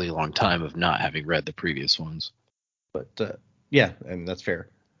after a really long time of not having read the previous ones. But yeah, and that's fair.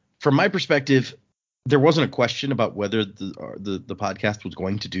 From my perspective, there wasn't a question about whether the podcast was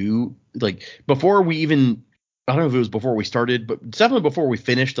going to do, like, before we even, I don't know if it was before we started, but definitely before we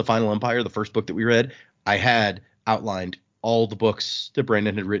finished The Final Empire, the first book that we read, I had outlined all the books that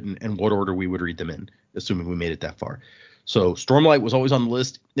Brandon had written and what order we would read them in, assuming we made it that far. So Stormlight was always on the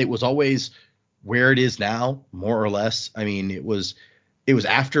list. It was always where it is now, more or less. I mean, it was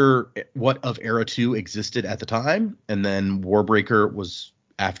after what of Era 2 existed at the time, and then Warbreaker was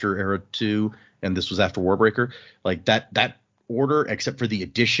after Era 2, and this was after Warbreaker. Like that order, except for the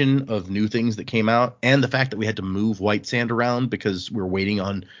addition of new things that came out, and the fact that we had to move White Sand around because we were waiting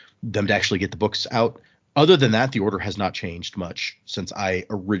on them to actually get the books out. Other than that, the order has not changed much since I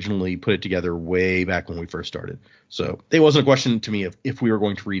originally put it together way back when we first started. So it wasn't a question to me of if we were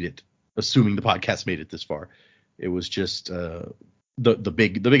going to read it, assuming the podcast made it this far. It was just the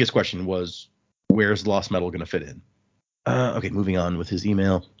biggest question was, where's Lost Metal going to fit in? Okay, moving on with his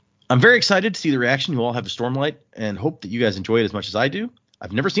email. I'm very excited to see the reaction you all have to Stormlight and hope that you guys enjoy it as much as I do.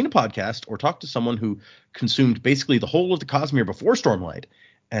 I've never seen a podcast or talked to someone who consumed basically the whole of the Cosmere before Stormlight,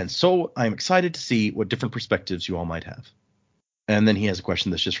 and so I'm excited to see what different perspectives you all might have. And then he has a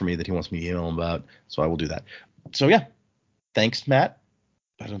question that's just for me that he wants me to email him about, so I will do that. So yeah, thanks, Matt.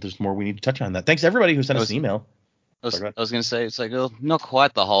 I don't know if there's more we need to touch on that. Thanks everybody who sent us an email. I was going to say, it's like, well, not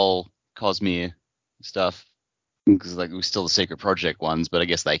quite the whole Cosmere stuff, because like it was still the secret project ones, but I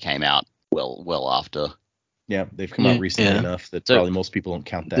guess they came out well after. Yeah, they've come out recently enough that probably most people don't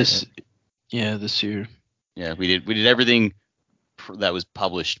count that. This year. Yeah, we did everything that was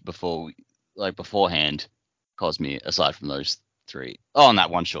published beforehand, Cosmere, aside from those three. Oh, and that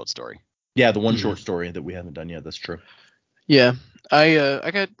one short story. Yeah, the one short story that we haven't done yet. That's true. Yeah, I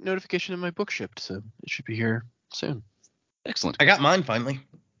got notification that my book shipped, so it should be here soon. Excellent. I got mine finally.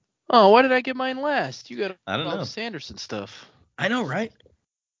 Oh, why did I get mine last? You got I don't all know. the Sanderson stuff. I know, right?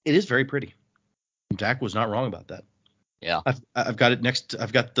 It is very pretty. Jack was not wrong about that. Yeah. I've got it next.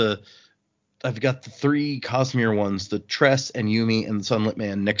 I've got the 3 Cosmere ones, the Tress and Yumi and the Sunlit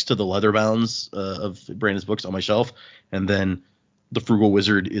Man, next to the leather bounds of Brandon's books on my shelf, and then the Frugal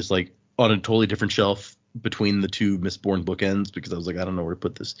Wizard is like on a totally different shelf between the two Mistborn bookends, because I was like, I don't know where to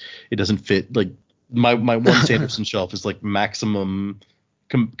put this. It doesn't fit. Like my one Sanderson shelf is like maximum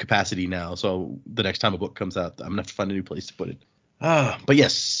capacity now, so the next time a book comes out, I'm gonna have to find a new place to put it. But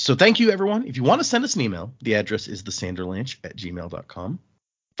yes, so thank you everyone. If you want to send us an email, the address is thesanderlanche@gmail.com.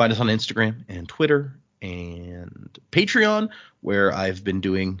 Find us on Instagram and Twitter and Patreon, where I've been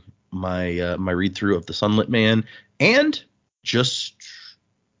doing my my read through of the Sunlit Man, and just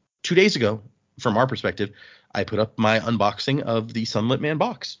 2 days ago, from our perspective, I put up my unboxing of the Sunlit Man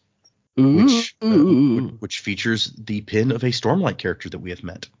box, which features the pin of a Stormlight character that we have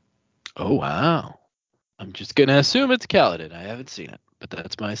met. Oh wow! I'm just gonna assume it's Kaladin. I haven't seen it, but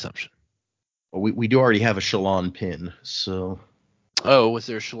that's my assumption. Well, we do already have a Shallan pin, so. Oh, was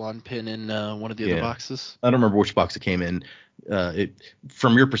there a Shallan pin in one of the other boxes? I don't remember which box it came in.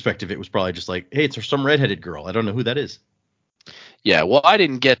 From your perspective, it was probably just like, hey, it's some redheaded girl. I don't know who that is. Yeah, well, I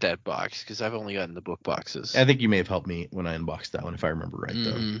didn't get that box because I've only gotten the book boxes. I think you may have helped me when I unboxed that one, if I remember right,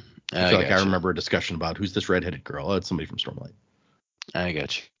 though. I feel like I remember a discussion about who's this redheaded girl. Oh, it's somebody from Stormlight. I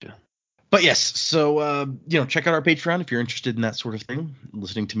got you. But yes, so check out our Patreon if you're interested in that sort of thing.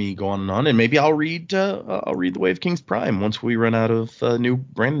 Listening to me go on, and maybe I'll read The Way of Kings Prime once we run out of new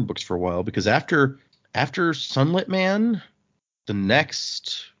Brandon books for a while, because after Sunlit Man, the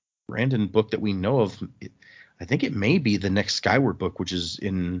next Brandon book that we know of, I think it may be the next Skyward book, which is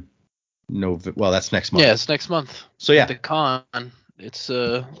in November. Well, that's next month. Yeah, it's next month. So yeah, the con. It's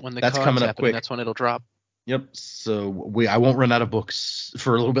when the that's con's coming up happening, quick. That's when it'll drop. Yep. So I won't run out of books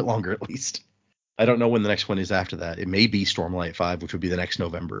for a little bit longer, at least. I don't know when the next one is after that. It may be Stormlight 5, which would be the next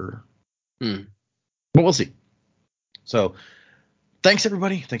November. But we'll see. So thanks,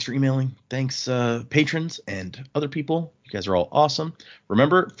 everybody. Thanks for emailing. Thanks, patrons and other people. You guys are all awesome.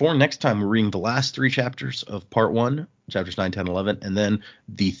 Remember, for next time, we're reading the last 3 chapters of Part 1, chapters 9, 10, 11, and then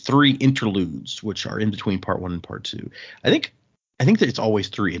the 3 interludes, which are in between Part 1 and Part 2. I think that it's always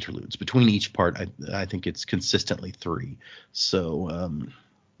 3 interludes. Between each part, I think it's consistently 3. So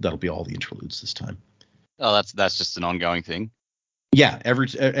that'll be all the interludes this time. Oh, that's just an ongoing thing. Yeah,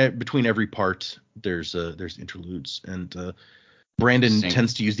 between every part, there's interludes, and Brandon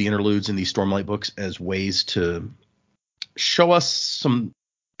tends to use the interludes in these Stormlight books as ways to show us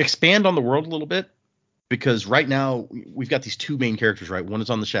expand on the world a little bit, because right now we've got these 2 main characters, right? One is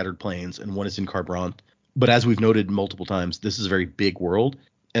on the Shattered Plains and one is in Kharbranth. But as we've noted multiple times, this is a very big world,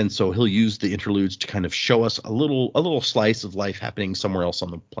 and so he'll use the interludes to kind of show us a little slice of life happening somewhere else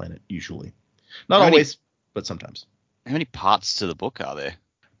on the planet, usually. Not always, but sometimes. How many parts to the book are there?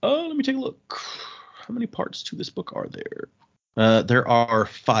 Let me take a look. How many parts to this book are there? There are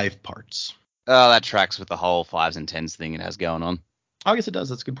 5 parts. Oh, that tracks with the whole 5s and 10s thing it has going on. I guess it does.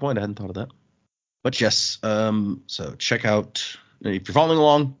 That's a good point. I hadn't thought of that. But yes, so check out, if you're following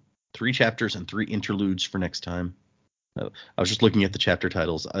along, 3 chapters and 3 interludes for next time. I was just looking at the chapter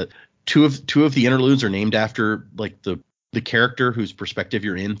titles. Two of the interludes are named after like the character whose perspective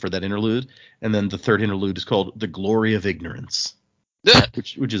you're in for that interlude, and then the third interlude is called "The Glory of Ignorance,"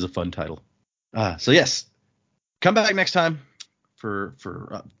 which is a fun title. So yes, come back next time for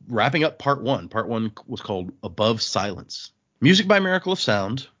wrapping up part 1. Part 1 was called "Above Silence." Music by Miracle of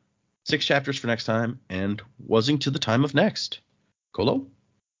Sound. 6 chapters for next time, and wasing to the time of next. Colo,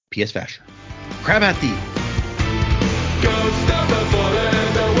 P.S. Vasher. Crab at thee. Ghost of the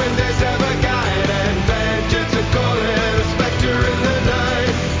fallen, the wind is ever guide, and vengeance a calling, a spectre in the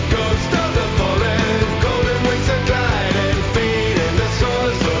night. Ghost of the fallen, golden wings are gliding, feeding the soul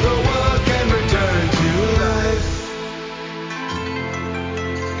so the world can return to life.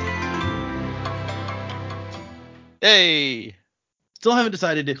 Hey. Still haven't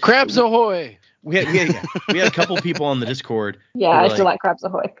decided to. Crabs ahoy! We had a couple people on the Discord. Yeah, who were I still like Crabs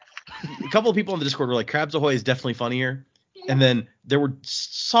Ahoy. A couple of people on the Discord were like, Crabs Ahoy is definitely funnier. And then there were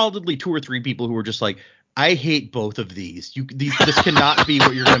solidly 2 or 3 people who were just like, I hate both of these. This cannot be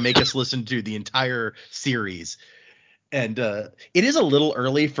what you're going to make us listen to the entire series. And it is a little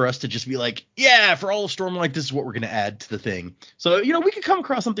early for us to just be like, yeah, for all of Stormlight, this is what we're going to add to the thing. So, we could come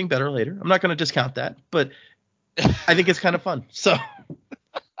across something better later. I'm not going to discount that, but I think it's kind of fun. So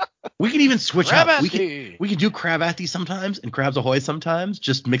we can even switch up. We can do Crab-Athy sometimes and Crabs Ahoy sometimes.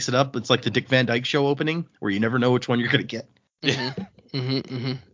 Just mix it up. It's like the Dick Van Dyke Show opening where you never know which one you're going to get. Mm-hmm.